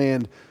them a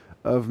land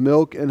of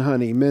milk and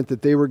honey meant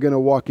that they were going to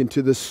walk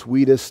into the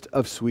sweetest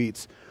of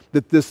sweets,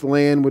 that this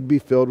land would be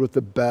filled with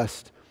the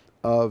best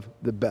of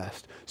the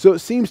best. So it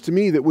seems to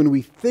me that when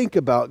we think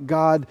about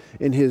God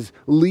and His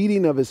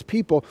leading of His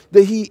people,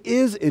 that He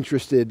is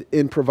interested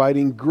in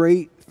providing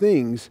great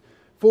things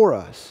for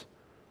us.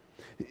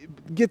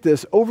 Get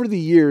this, over the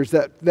years,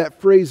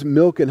 that phrase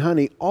milk and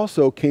honey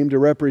also came to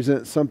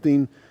represent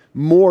something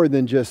more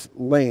than just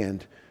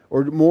land,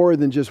 or more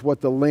than just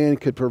what the land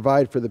could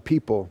provide for the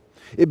people.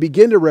 It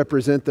began to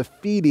represent the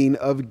feeding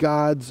of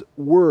God's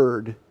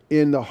word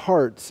in the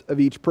hearts of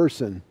each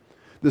person.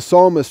 The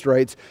psalmist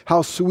writes,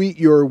 "How sweet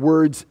your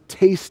words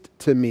taste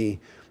to me.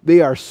 They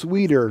are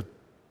sweeter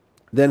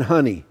than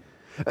honey."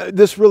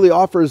 This really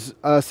offers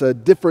us a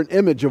different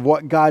image of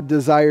what God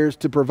desires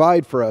to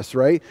provide for us,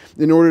 right?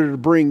 In order to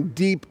bring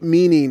deep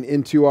meaning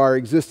into our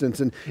existence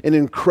and an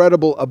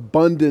incredible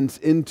abundance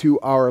into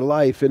our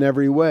life in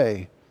every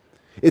way.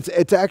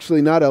 It's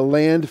actually not a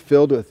land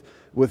filled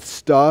with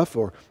stuff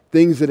or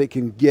things that it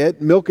can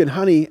get. Milk and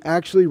honey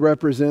actually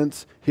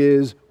represents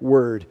His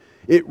word.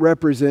 It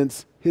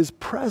represents His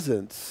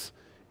presence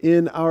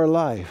in our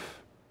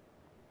life.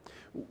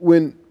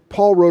 When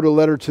Paul wrote a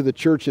letter to the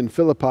church in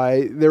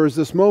Philippi, there was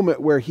this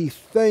moment where he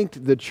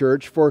thanked the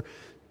church for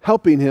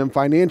helping him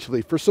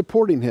financially, for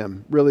supporting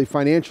him really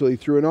financially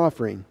through an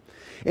offering.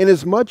 And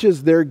as much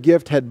as their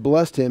gift had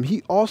blessed him,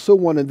 he also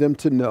wanted them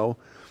to know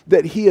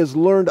that he has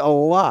learned a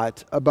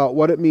lot about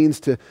what it means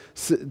to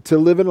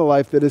live in a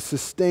life that is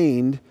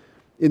sustained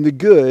in the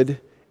good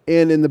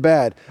and in the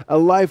bad. A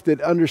life that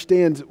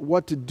understands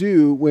what to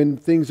do when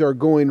things are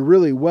going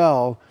really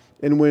well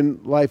and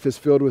when life is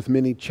filled with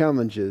many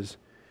challenges.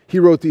 He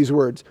wrote these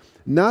words,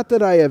 "Not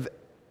that I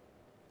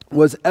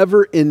was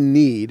ever in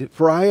need,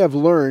 for I have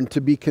learned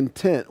to be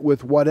content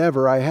with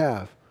whatever I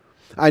have.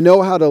 I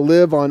know how to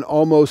live on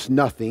almost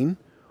nothing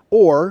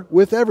or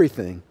with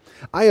everything.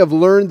 I have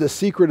learned the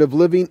secret of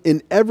living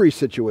in every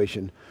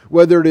situation,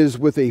 whether it is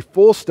with a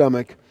full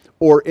stomach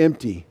or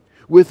empty,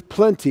 with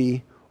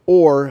plenty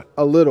or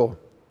a little.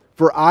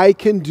 For I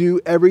can do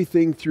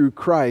everything through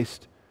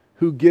Christ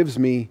who gives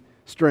me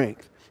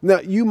strength. Now,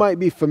 you might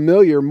be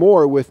familiar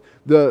more with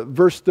the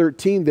verse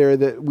 13 there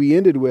that we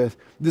ended with,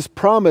 this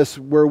promise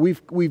where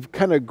we've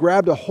kind of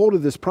grabbed a hold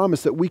of this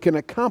promise that we can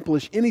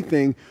accomplish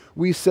anything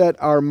we set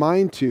our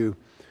mind to.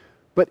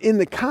 But in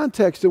the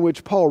context in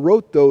which Paul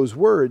wrote those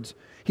words,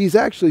 he's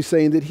actually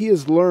saying that he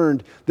has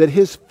learned that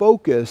his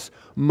focus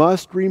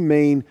must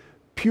remain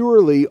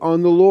purely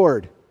on the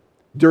Lord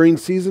during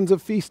seasons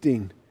of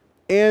feasting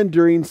and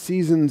during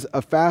seasons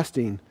of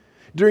fasting,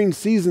 during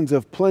seasons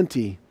of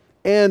plenty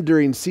and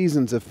during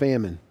seasons of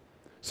famine.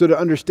 So to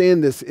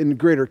understand this in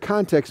greater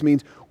context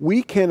means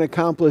we can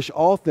accomplish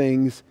all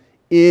things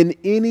in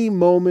any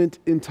moment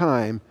in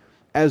time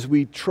as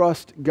we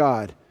trust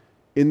God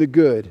in the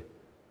good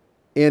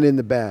and in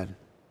the bad.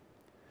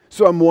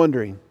 So I'm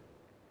wondering,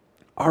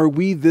 are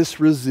we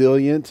this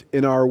resilient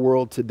in our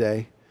world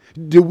today?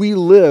 Do we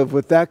live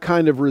with that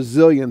kind of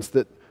resilience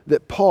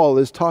that Paul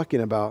is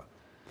talking about?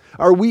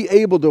 Are we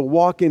able to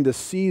walk into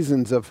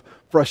seasons of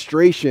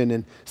frustration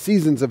and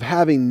seasons of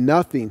having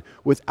nothing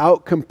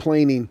without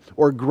complaining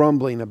or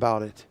grumbling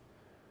about it?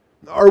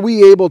 Are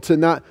we able to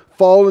not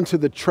fall into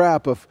the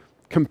trap of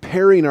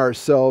comparing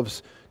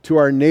ourselves to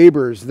our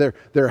neighbors,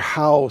 their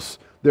house,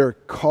 their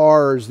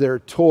cars, their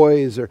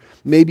toys, or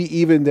maybe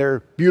even their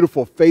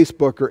beautiful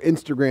Facebook or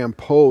Instagram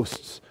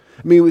posts?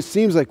 I mean, it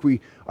seems like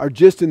we are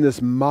just in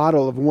this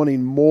model of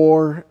wanting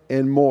more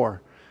and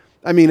more.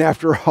 I mean,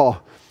 after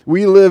all,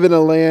 we live in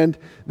a land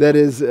that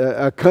is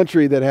a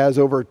country that has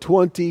over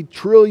 $20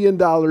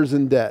 trillion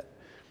in debt.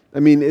 I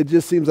mean, it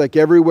just seems like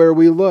everywhere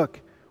we look,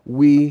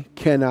 we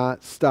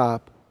cannot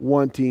stop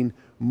wanting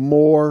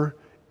more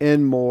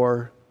and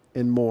more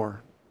and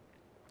more.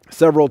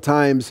 Several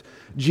times,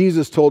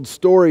 Jesus told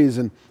stories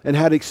and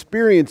had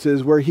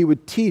experiences where he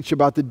would teach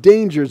about the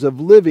dangers of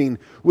living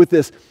with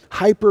this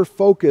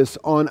hyper-focus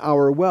on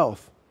our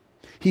wealth.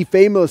 He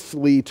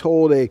famously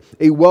told a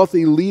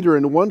wealthy leader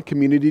in one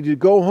community to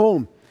go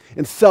home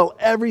and sell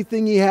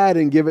everything he had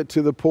and give it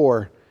to the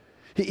poor.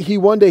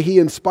 One day he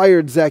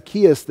inspired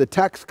Zacchaeus, the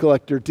tax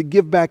collector, to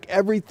give back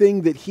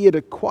everything that he had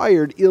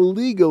acquired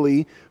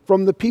illegally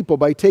from the people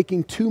by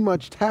taking too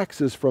much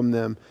taxes from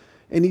them.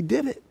 And he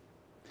did it.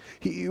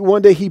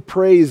 One day he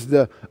praised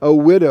a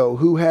widow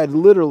who had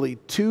literally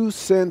 2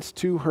 cents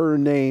to her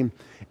name,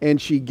 and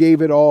she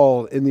gave it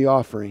all in the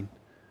offering.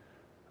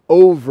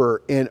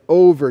 Over and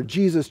over,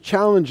 Jesus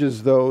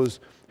challenges those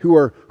who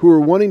are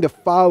wanting to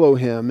follow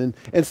him,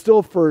 and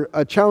still for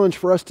a challenge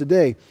for us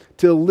today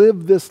to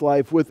live this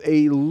life with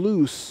a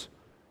loose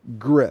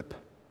grip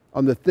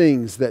on the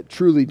things that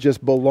truly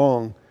just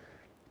belong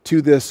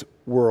to this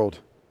world.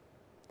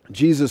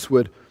 Jesus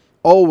would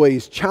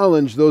always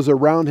challenge those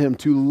around him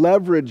to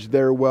leverage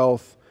their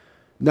wealth,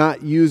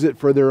 not use it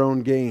for their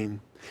own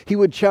gain. He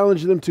would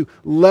challenge them to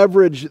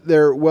leverage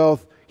their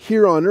wealth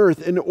here on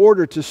earth in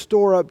order to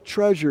store up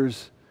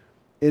treasures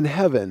in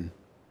heaven.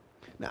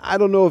 Now, I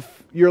don't know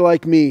if you're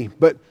like me,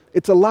 but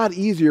it's a lot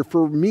easier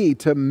for me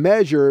to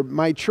measure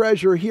my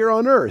treasure here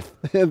on earth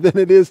than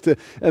it is to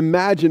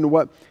imagine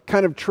what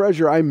kind of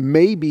treasure I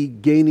may be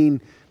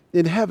gaining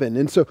in heaven.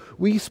 And so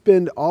we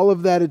spend all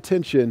of that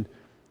attention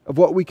of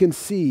what we can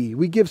see.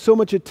 We give so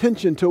much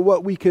attention to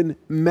what we can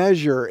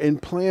measure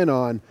and plan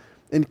on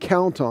and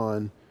count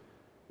on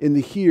in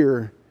the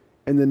here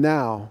and the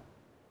now.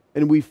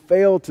 And we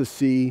fail to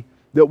see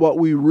that what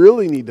we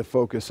really need to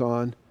focus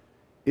on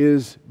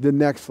is the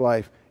next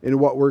life and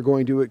what we're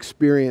going to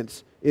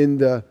experience in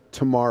the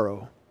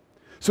tomorrow.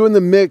 So in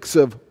the mix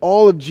of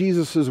all of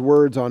Jesus'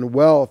 words on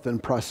wealth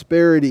and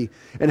prosperity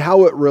and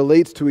how it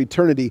relates to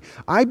eternity,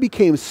 I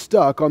became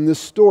stuck on this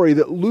story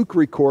that Luke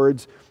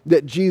records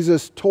that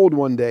Jesus told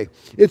one day.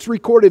 It's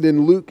recorded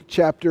in Luke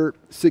chapter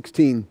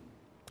 16.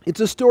 It's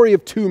a story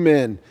of 2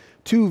 men,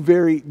 2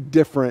 very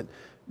different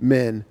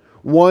men.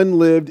 One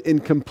lived in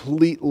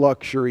complete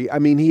luxury. I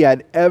mean, he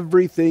had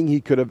everything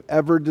he could have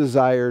ever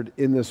desired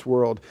in this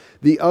world.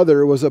 The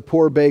other was a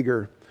poor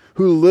beggar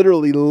who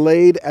literally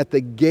laid at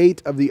the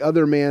gate of the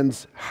other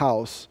man's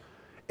house,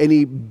 and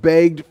he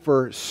begged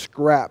for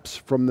scraps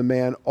from the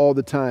man all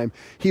the time.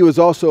 He was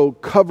also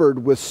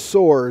covered with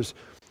sores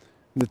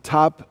from the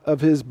top of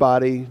his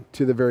body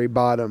to the very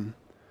bottom.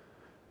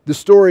 The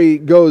story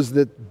goes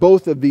that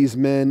both of these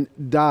men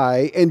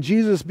die, and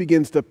Jesus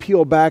begins to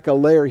peel back a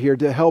layer here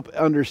to help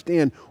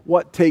understand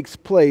what takes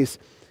place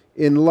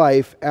in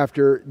life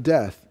after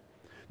death.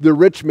 The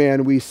rich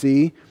man we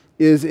see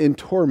is in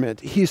torment.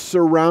 He's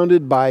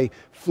surrounded by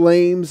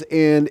flames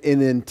and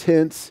an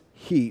intense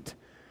heat.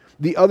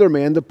 The other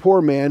man, the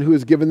poor man who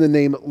is given the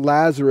name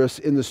Lazarus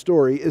in the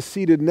story, is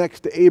seated next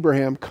to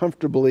Abraham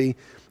comfortably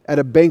at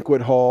a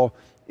banquet hall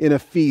in a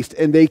feast,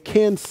 and they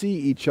can see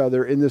each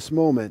other in this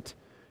moment.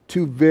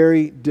 2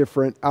 very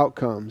different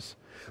outcomes.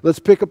 Let's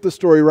pick up the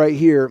story right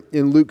here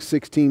in Luke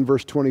 16,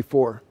 verse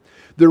 24.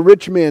 The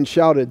rich man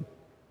shouted,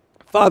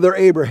 "Father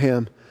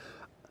Abraham,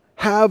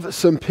 have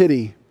some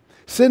pity.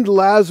 Send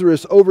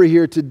Lazarus over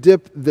here to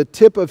dip the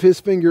tip of his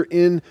finger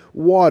in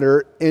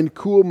water and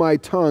cool my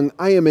tongue.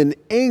 I am in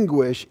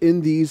anguish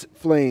in these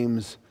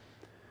flames."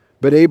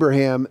 But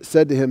Abraham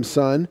said to him,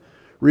 "Son,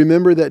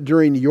 remember that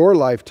during your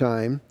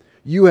lifetime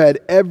you had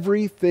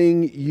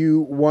everything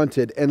you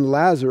wanted, and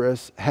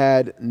Lazarus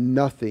had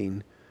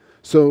nothing.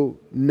 So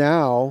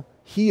now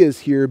he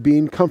is here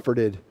being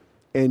comforted,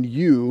 and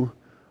you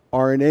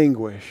are in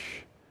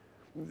anguish."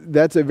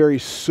 That's a very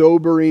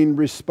sobering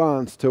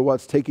response to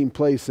what's taking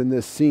place in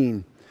this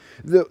scene.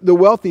 The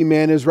wealthy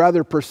man is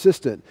rather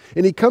persistent,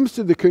 and he comes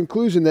to the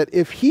conclusion that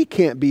if he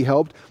can't be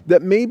helped,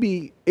 that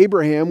maybe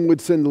Abraham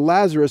would send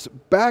Lazarus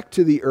back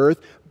to the earth,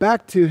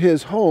 back to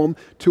his home,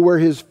 to where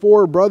his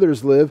 4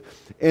 brothers live,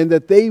 and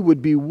that they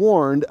would be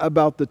warned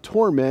about the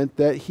torment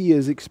that he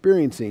is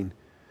experiencing.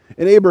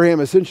 And Abraham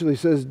essentially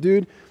says,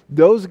 dude,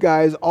 those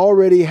guys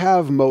already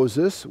have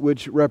Moses,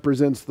 which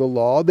represents the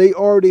law. They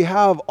already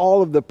have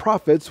all of the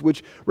prophets,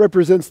 which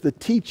represents the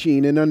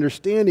teaching and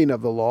understanding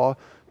of the law,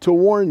 to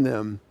warn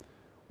them.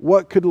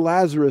 What could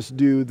Lazarus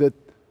do that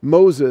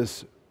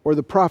Moses or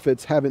the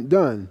prophets haven't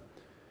done?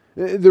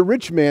 The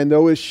rich man,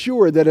 though, is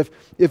sure that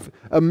if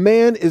a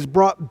man is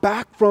brought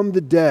back from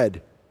the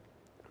dead,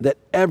 that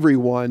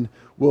everyone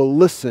will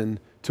listen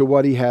to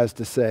what he has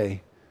to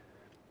say.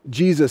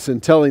 Jesus,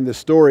 in telling the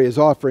story, is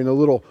offering a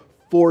little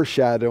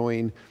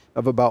foreshadowing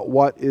of about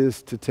what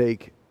is to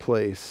take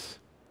place.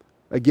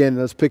 Again,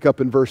 let's pick up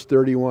in verse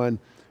 31.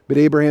 But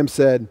Abraham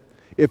said,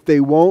 "If they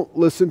won't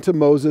listen to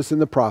Moses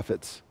and the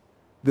prophets,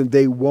 then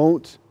they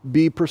won't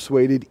be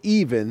persuaded,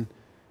 even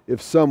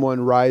if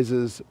someone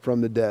rises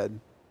from the dead."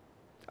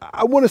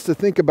 I want us to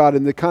think about,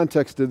 in the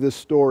context of this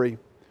story,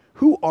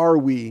 who are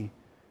we?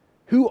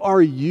 Who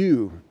are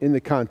you in the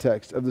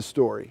context of the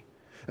story?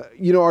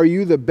 Are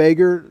you the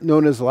beggar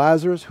known as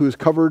Lazarus, who is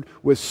covered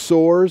with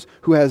sores,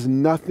 who has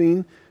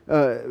nothing,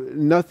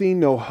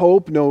 no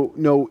hope,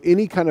 no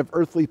any kind of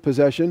earthly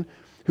possession,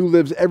 who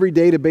lives every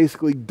day to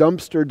basically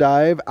dumpster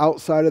dive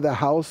outside of the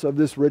house of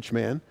this rich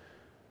man?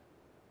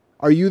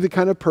 Are you the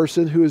kind of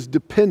person who is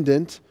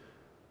dependent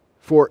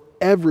for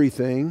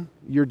everything?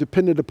 You're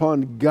dependent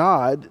upon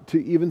God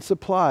to even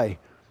supply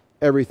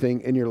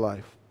everything in your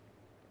life.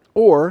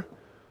 Or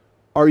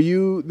are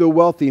you the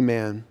wealthy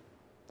man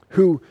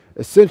who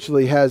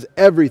essentially has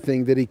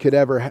everything that he could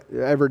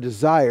ever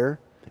desire,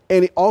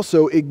 and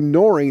also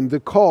ignoring the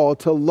call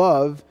to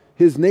love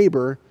his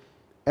neighbor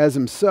as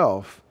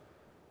himself?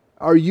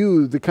 Are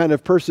you the kind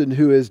of person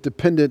who is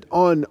dependent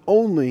on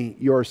only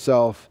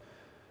yourself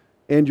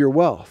and your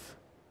wealth?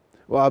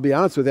 Well, I'll be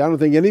honest with you, I don't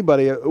think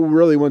anybody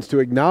really wants to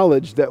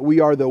acknowledge that we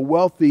are the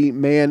wealthy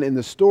man in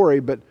the story,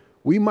 but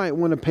we might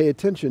want to pay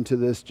attention to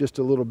this just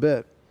a little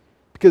bit.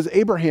 Because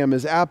Abraham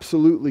is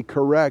absolutely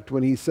correct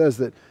when he says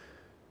that,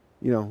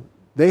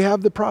 they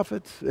have the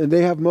prophets and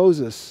they have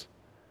Moses.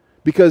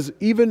 Because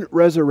even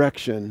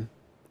resurrection,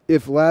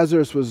 if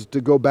Lazarus was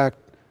to go back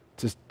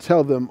to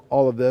tell them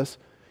all of this,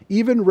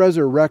 even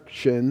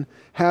resurrection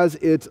has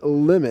its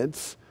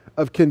limits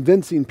of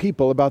convincing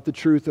people about the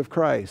truth of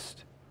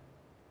Christ.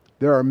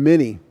 There are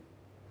many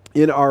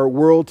in our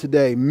world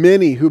today,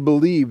 many who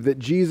believe that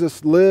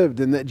Jesus lived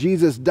and that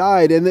Jesus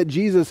died and that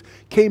Jesus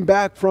came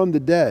back from the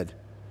dead.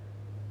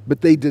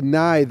 But they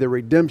deny the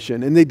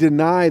redemption and they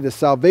deny the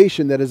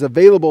salvation that is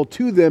available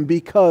to them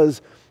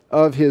because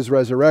of his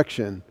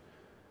resurrection.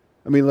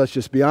 I mean, let's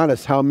just be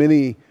honest. How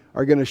many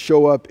are going to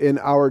show up in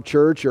our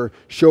church or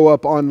show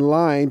up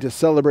online to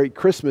celebrate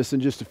Christmas in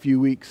just a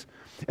few weeks?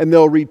 And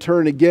they'll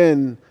return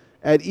again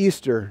at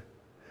Easter,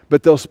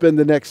 but they'll spend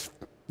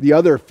the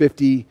other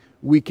 50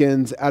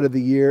 weekends out of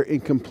the year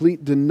in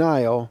complete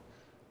denial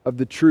of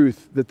the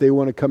truth that they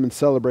want to come and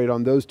celebrate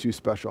on those 2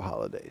 special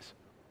holidays.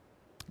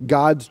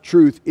 God's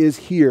truth is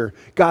here.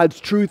 God's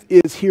truth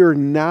is here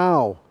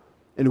now.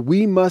 And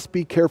we must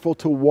be careful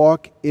to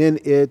walk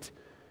in it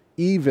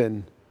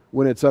even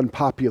when it's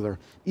unpopular,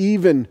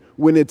 even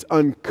when it's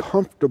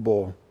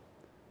uncomfortable.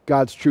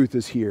 God's truth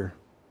is here.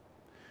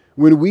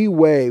 When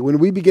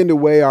we begin to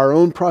weigh our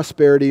own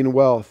prosperity and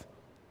wealth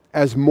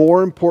as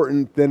more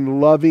important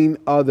than loving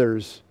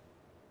others,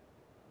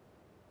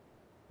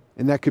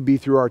 and that could be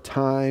through our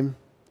time.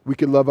 We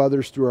could love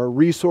others through our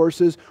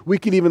resources. We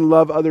could even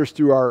love others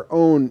through our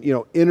own,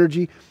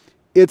 energy.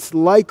 It's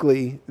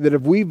likely that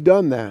if we've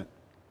done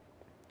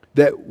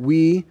that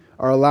we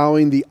are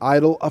allowing the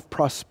idol of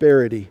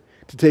prosperity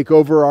to take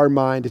over our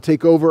mind, to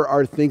take over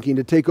our thinking,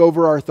 to take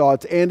over our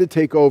thoughts, and to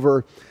take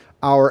over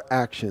our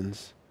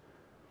actions.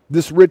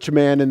 This rich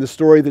man in the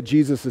story that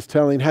Jesus is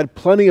telling had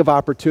plenty of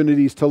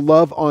opportunities to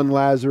love on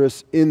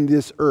Lazarus in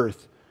this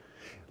earth.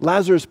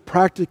 Lazarus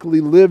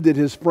practically lived at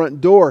his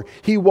front door.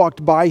 He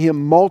walked by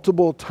him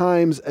multiple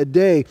times a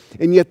day,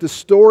 and yet the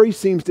story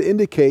seems to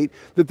indicate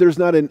that there's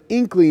not an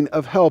inkling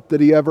of help that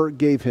he ever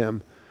gave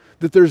him,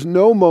 that there's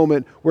no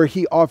moment where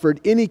he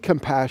offered any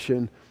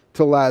compassion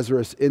to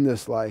Lazarus in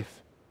this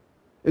life.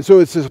 And so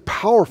it's this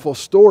powerful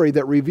story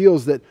that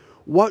reveals that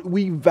what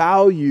we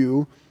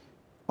value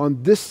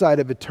on this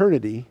side of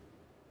eternity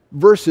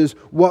versus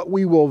what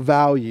we will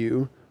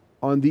value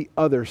on the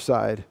other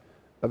side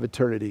of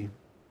eternity.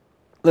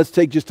 Let's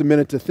take just a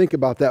minute to think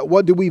about that.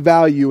 What do we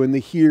value in the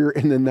here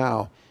and the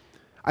now?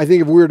 I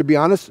think if we were to be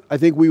honest, I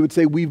think we would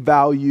say we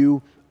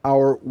value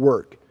our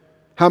work.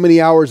 How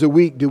many hours a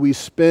week do we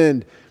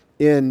spend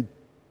in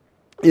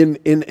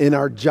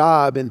our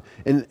job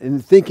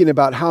and thinking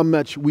about how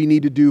much we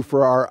need to do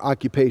for our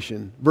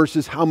occupation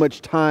versus how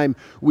much time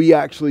we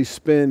actually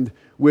spend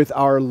with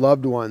our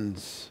loved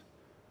ones?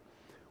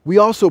 We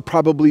also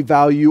probably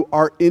value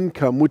our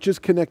income, which is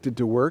connected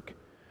to work.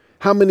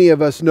 How many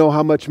of us know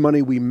how much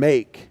money we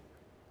make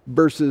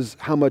versus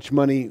how much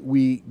money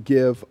we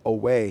give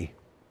away?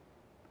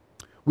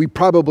 We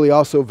probably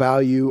also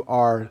value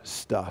our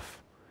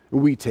stuff.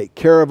 We take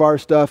care of our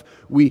stuff.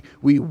 We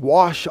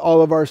wash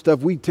all of our stuff.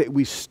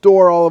 We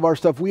store all of our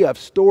stuff. We have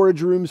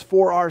storage rooms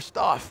for our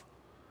stuff.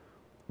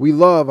 We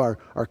love our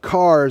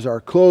cars, our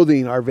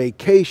clothing, our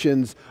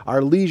vacations,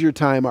 our leisure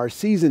time, our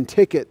season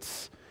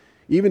tickets,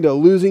 even to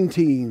losing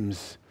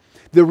teams.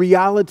 The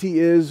reality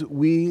is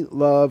we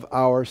love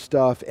our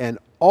stuff, and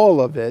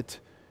all of it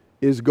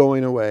is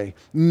going away.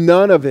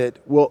 None of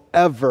it will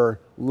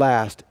ever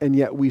last, and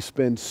yet we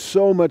spend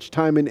so much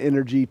time and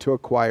energy to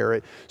acquire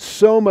it,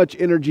 so much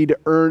energy to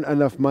earn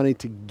enough money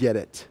to get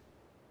it.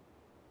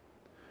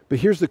 But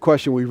here's the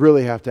question we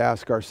really have to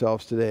ask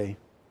ourselves today,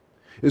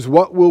 is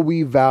what will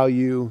we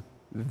value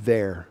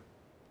there?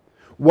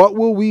 What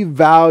will we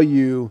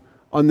value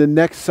on the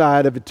next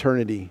side of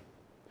eternity?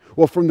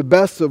 Well, from the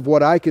best of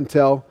what I can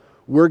tell,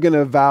 we're going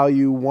to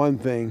value one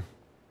thing,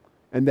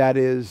 and that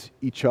is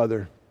each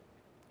other.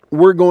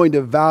 We're going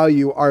to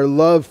value our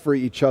love for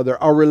each other,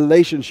 our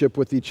relationship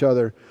with each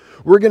other.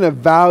 We're going to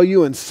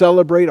value and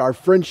celebrate our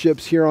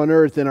friendships here on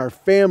earth and our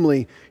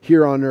family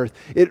here on earth.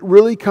 It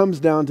really comes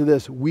down to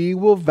this. We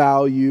will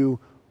value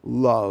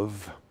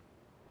love.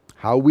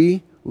 How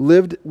we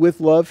lived with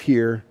love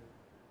here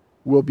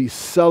will be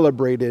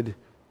celebrated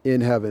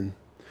in heaven.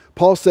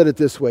 Paul said it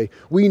this way: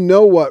 we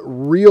know what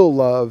real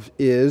love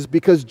is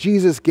because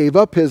Jesus gave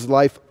up his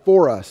life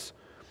for us.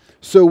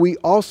 So we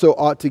also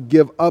ought to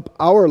give up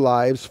our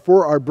lives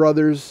for our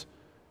brothers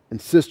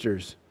and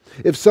sisters.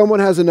 If someone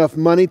has enough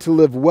money to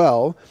live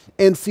well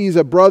and sees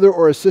a brother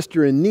or a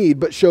sister in need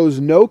but shows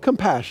no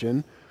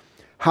compassion,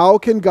 how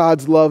can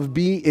God's love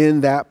be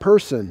in that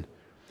person?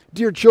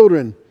 Dear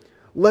children,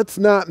 let's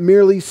not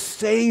merely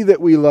say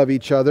that we love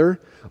each other.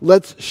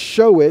 Let's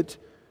show it.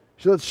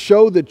 Let's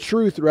show the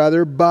truth,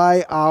 rather,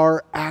 by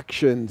our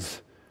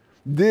actions.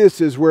 This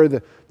is where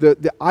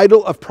the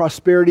idol of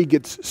prosperity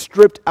gets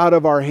stripped out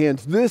of our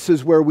hands. This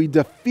is where we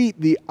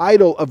defeat the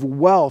idol of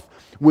wealth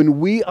when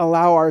we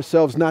allow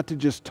ourselves not to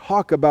just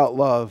talk about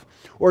love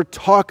or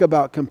talk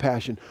about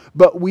compassion,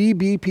 but we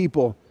be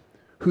people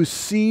who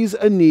sees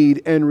a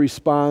need and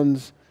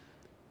responds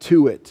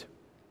to it.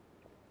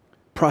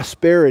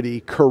 Prosperity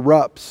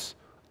corrupts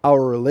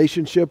our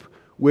relationship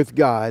with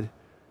God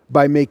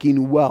by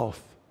making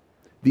wealth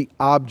the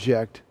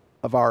object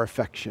of our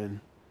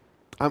affection.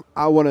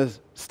 I want to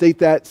state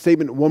that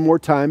statement one more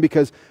time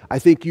because I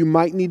think you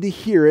might need to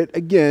hear it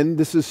again.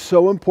 This is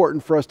so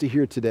important for us to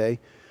hear today.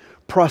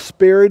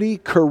 Prosperity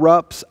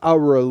corrupts our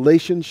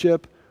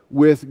relationship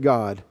with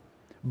God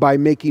by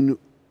making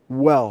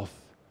wealth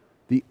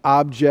the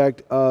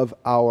object of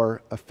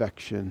our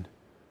affection.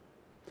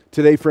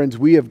 Today, friends,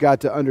 we have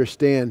got to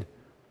understand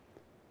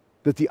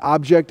that the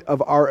object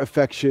of our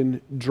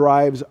affection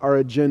drives our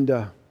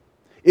agenda.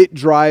 It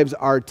drives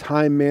our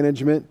time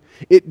management.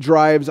 It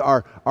drives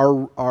our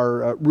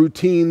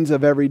routines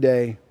of every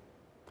day.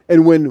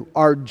 And when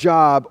our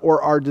job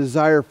or our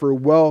desire for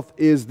wealth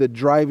is the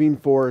driving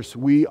force,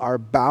 we are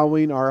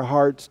bowing our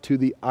hearts to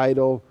the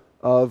idol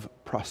of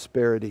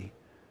prosperity.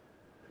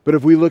 But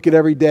if we look at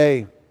every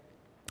day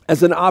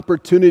as an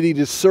opportunity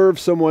to serve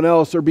someone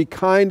else or be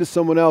kind to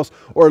someone else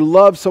or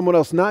love someone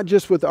else, not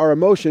just with our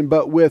emotion,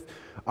 but with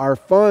our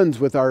funds,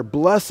 with our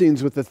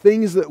blessings, with the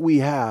things that we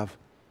have,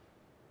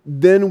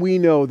 then we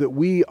know that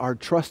we are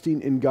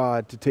trusting in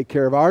God to take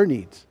care of our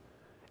needs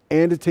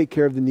and to take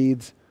care of the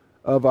needs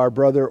of our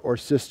brother or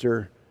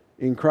sister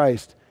in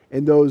Christ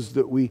and those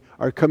that we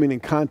are coming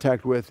in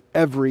contact with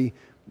every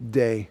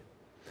day.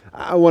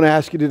 I want to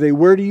ask you today,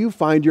 where do you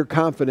find your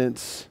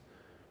confidence?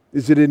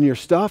 Is it in your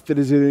stuff?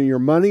 Is it in your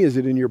money? Is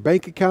it in your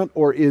bank account?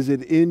 Or is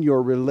it in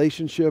your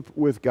relationship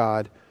with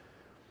God?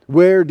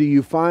 Where do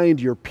you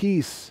find your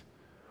peace?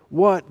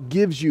 What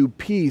gives you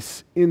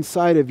peace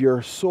inside of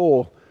your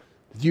soul?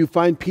 Do you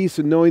find peace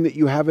in knowing that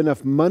you have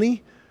enough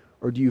money?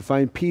 Or do you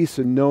find peace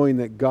in knowing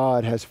that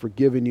God has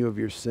forgiven you of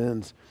your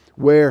sins?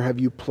 Where have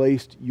you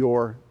placed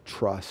your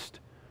trust?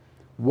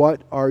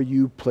 What are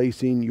you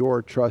placing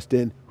your trust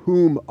in?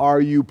 Whom are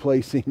you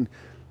placing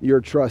your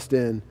trust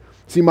in?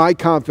 See, my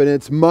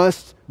confidence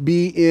must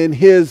be in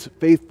His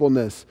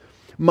faithfulness.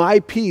 My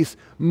peace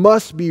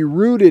must be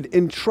rooted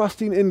in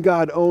trusting in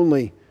God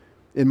only.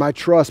 And my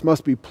trust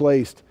must be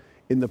placed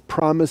in the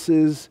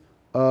promises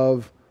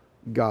of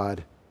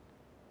God.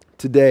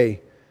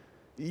 Today,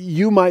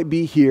 you might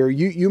be here,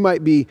 you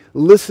might be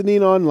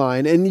listening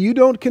online, and you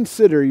don't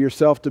consider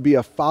yourself to be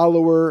a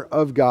follower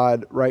of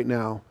God right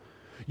now.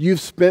 You've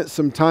spent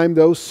some time,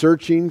 though,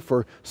 searching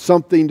for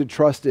something to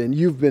trust in.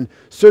 You've been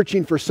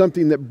searching for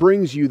something that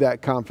brings you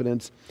that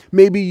confidence.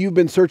 Maybe you've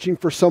been searching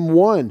for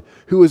someone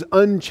who is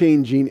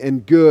unchanging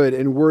and good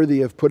and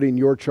worthy of putting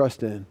your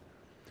trust in.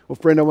 Well,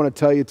 friend, I want to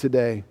tell you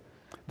today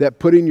that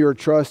putting your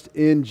trust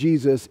in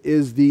Jesus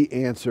is the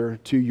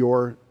answer to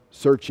your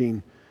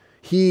searching.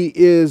 He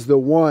is the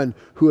one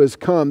who has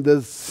come,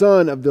 the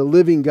Son of the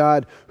living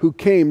God, who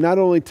came not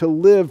only to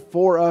live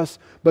for us,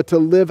 but to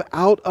live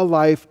out a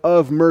life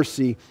of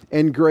mercy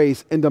and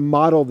grace and to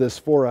model this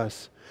for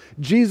us.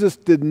 Jesus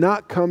did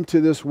not come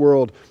to this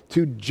world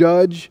to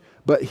judge,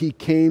 but He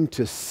came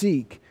to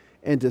seek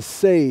and to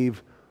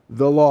save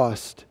the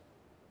lost.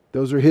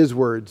 Those are His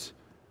words,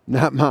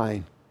 not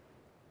mine.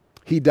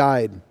 He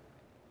died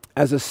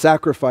as a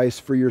sacrifice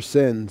for your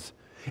sins.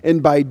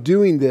 And by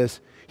doing this,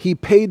 He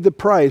paid the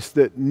price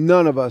that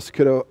none of us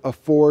could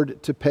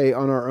afford to pay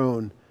on our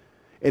own.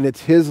 And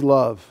it's His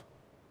love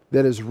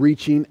that is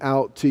reaching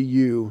out to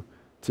you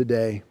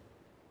today.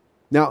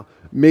 Now,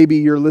 maybe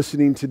you're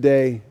listening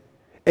today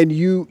and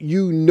you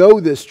know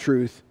this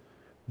truth,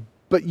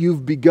 but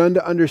you've begun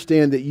to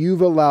understand that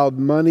you've allowed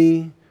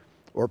money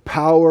or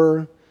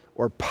power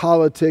or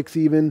politics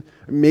even,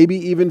 maybe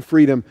even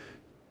freedom,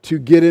 to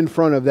get in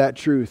front of that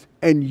truth.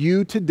 And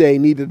you today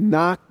need to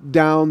knock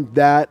down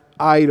that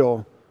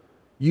idol.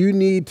 You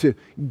need to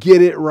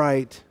get it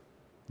right.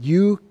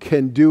 You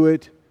can do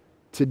it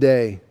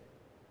today.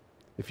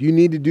 If you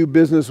need to do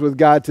business with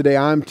God today,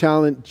 I'm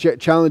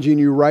challenging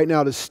you right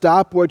now to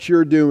stop what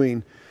you're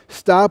doing,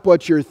 stop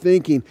what you're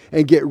thinking,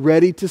 and get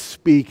ready to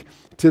speak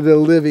to the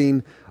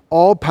living,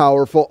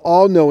 all-powerful,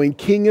 all-knowing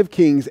King of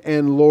Kings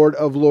and Lord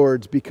of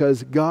Lords,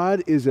 because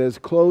God is as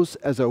close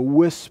as a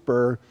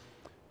whisper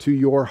to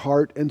your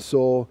heart and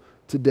soul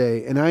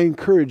today. And I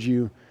encourage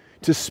you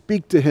to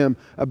speak to Him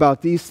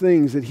about these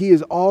things that He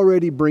is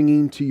already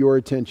bringing to your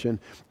attention,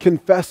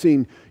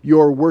 confessing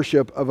your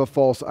worship of a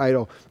false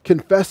idol,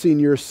 confessing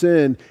your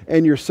sin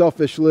and your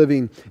selfish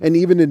living, and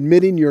even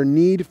admitting your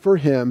need for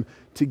Him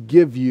to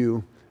give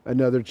you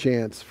another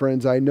chance.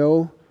 Friends, I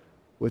know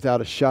without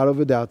a shadow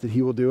of a doubt that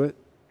He will do it.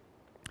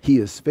 He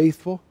is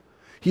faithful.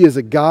 He is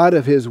a God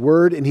of His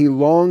word, and He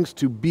longs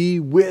to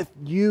be with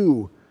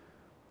you.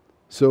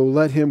 So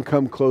let Him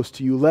come close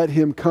to you. Let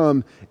Him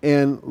come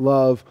and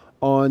love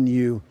on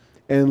you.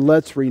 And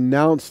let's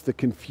renounce the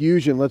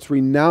confusion. Let's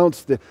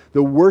renounce the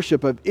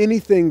worship of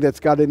anything that's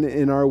got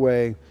in our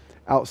way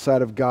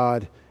outside of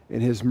God and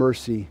His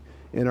mercy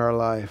in our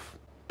life.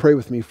 Pray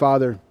with me.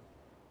 Father,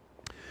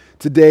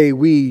 today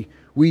we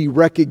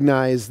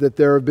recognize that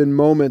there have been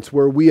moments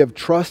where we have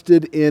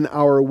trusted in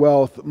our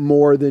wealth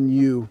more than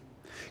You.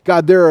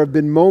 God, there have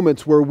been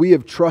moments where we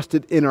have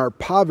trusted in our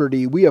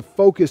poverty. We have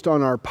focused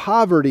on our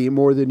poverty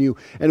more than You,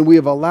 and we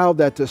have allowed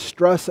that to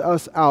stress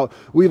us out.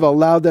 We've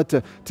allowed that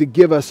to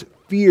give us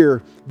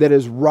fear that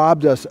has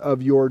robbed us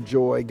of Your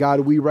joy. God,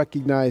 we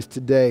recognize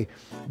today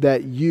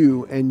that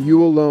You and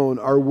You alone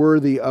are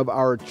worthy of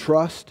our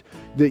trust,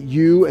 that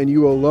You and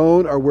You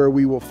alone are where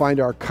we will find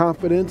our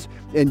confidence,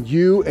 and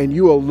You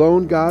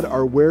alone, God,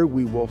 are where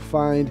we will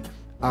find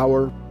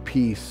our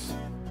peace.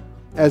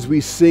 As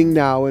we sing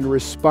now in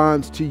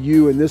response to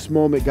You in this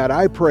moment, God,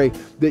 I pray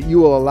that You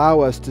will allow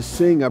us to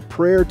sing a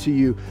prayer to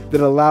You that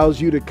allows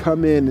You to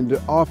come in and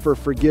to offer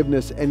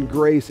forgiveness and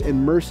grace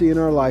and mercy in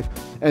our life,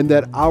 and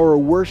that our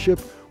worship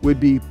would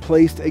be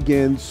placed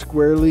again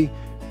squarely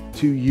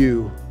to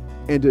You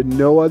and to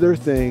no other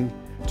thing,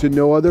 to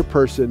no other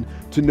person,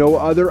 to no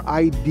other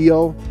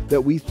ideal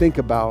that we think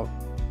about,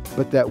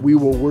 but that we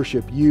will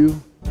worship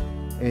You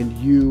and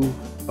You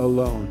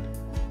alone.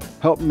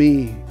 Help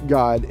me,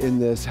 God, in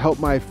this. Help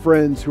my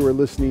friends who are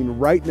listening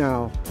right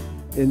now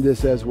in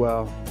this as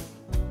well.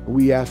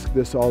 We ask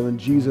this all in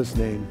Jesus'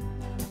 name.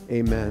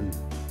 Amen.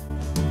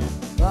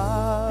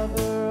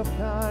 Father of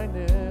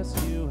kindness,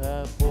 You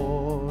have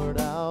poured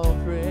out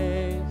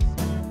grace,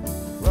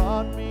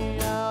 brought me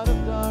out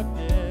of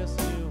darkness,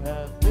 You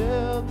have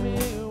filled me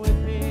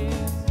with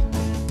peace.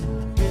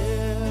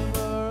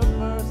 Giver of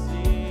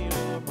mercy,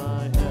 You're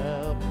my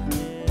help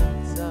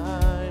in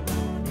time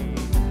of need.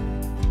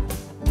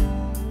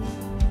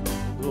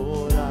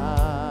 Lord,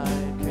 I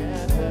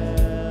can't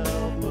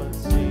help but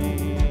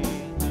see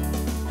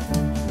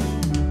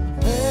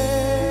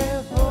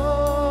faithful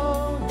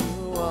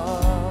You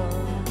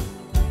are,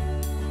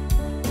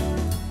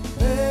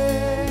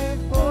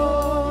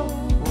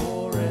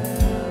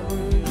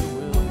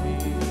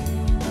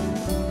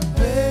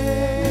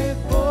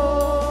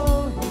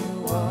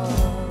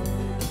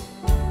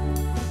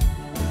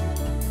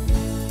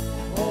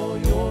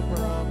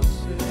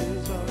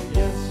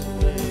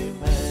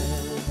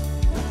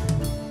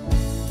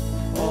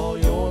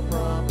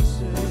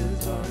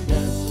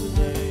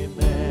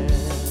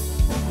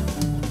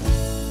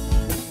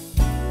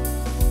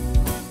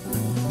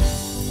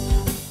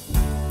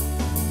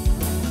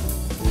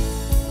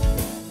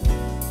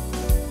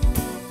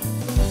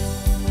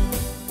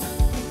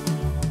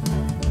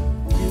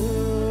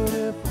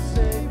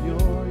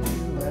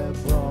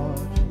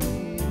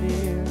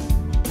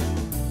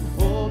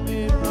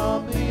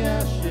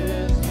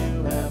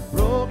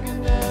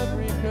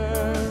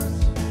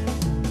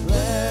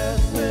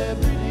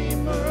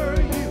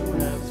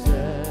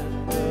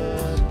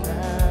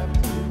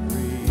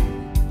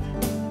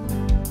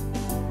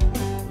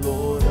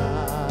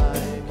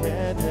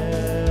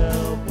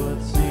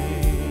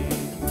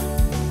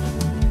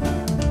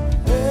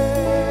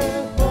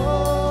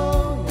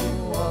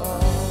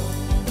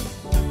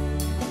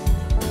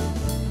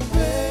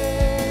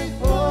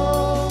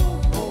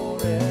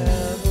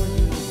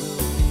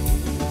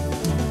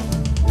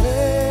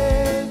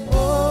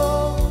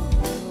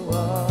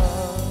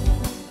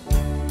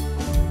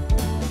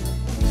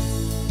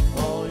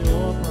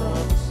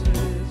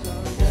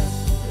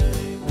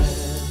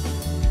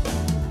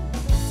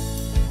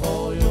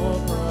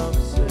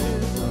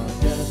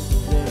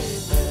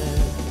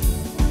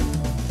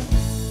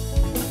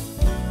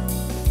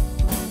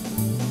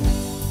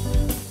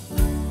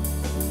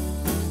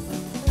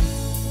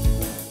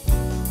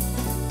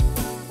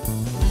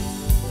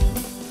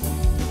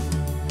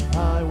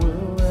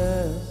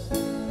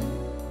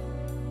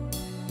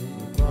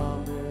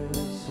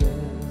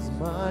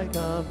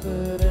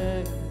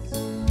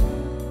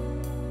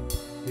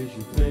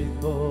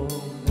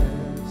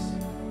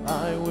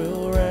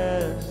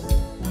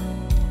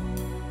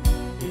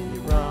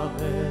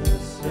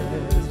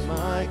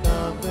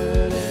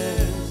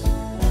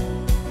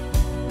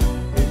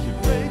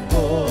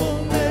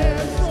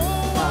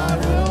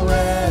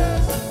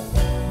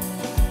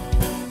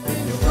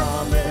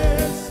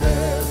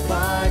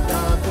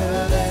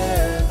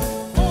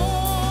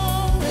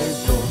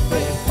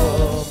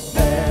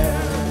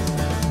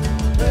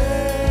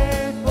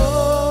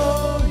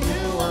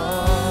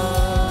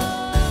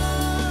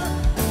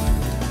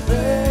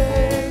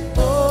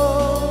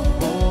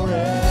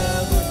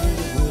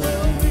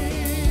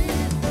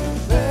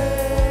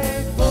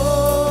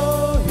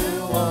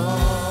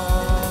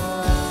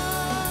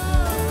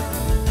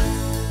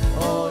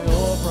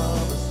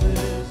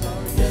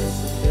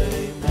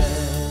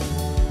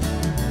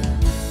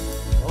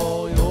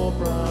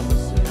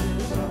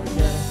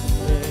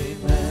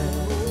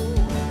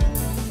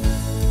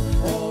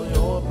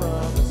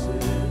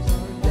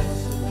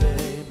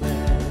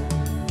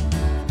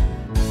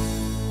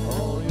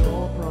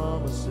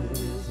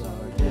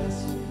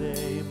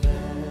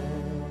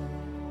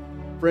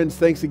 Friends,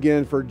 thanks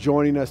again for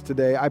joining us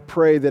today. I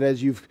pray that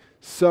as you've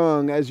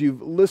sung, as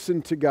you've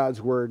listened to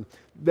God's word,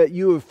 that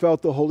you have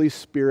felt the Holy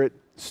Spirit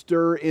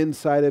stir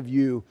inside of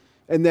you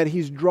and that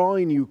He's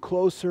drawing you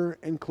closer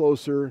and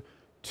closer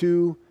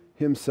to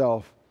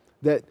Himself,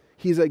 that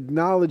He's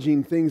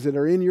acknowledging things that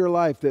are in your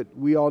life that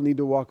we all need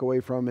to walk away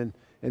from, and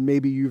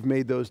maybe you've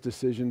made those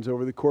decisions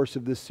over the course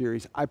of this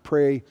series. I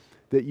pray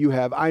that you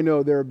have. I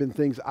know there have been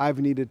things I've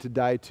needed to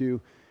die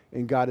to,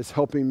 and God is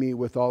helping me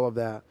with all of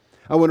that.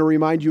 I want to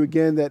remind you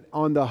again that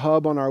on the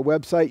hub on our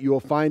website, you will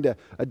find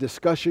a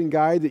discussion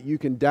guide that you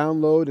can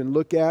download and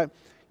look at,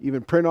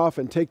 even print off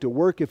and take to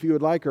work if you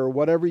would like, or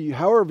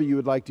however you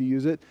would like to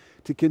use it,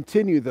 to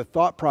continue the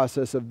thought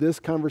process of this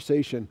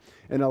conversation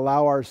and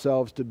allow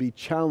ourselves to be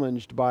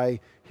challenged by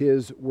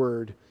His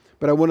Word.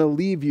 But I want to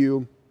leave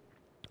you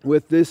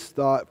with this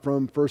thought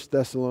from 1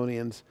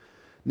 Thessalonians.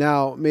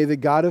 Now, may the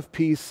God of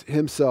peace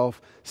Himself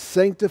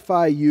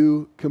sanctify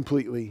you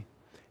completely,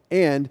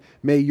 and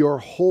may your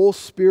whole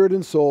spirit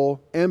and soul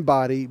and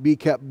body be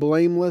kept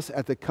blameless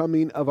at the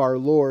coming of our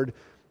Lord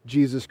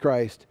Jesus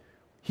Christ.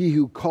 He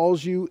who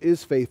calls you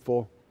is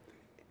faithful.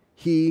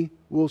 He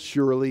will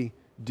surely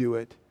do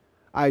it.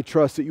 I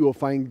trust that you will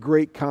find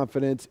great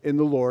confidence in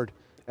the Lord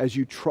as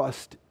you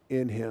trust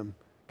in Him.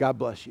 God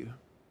bless you.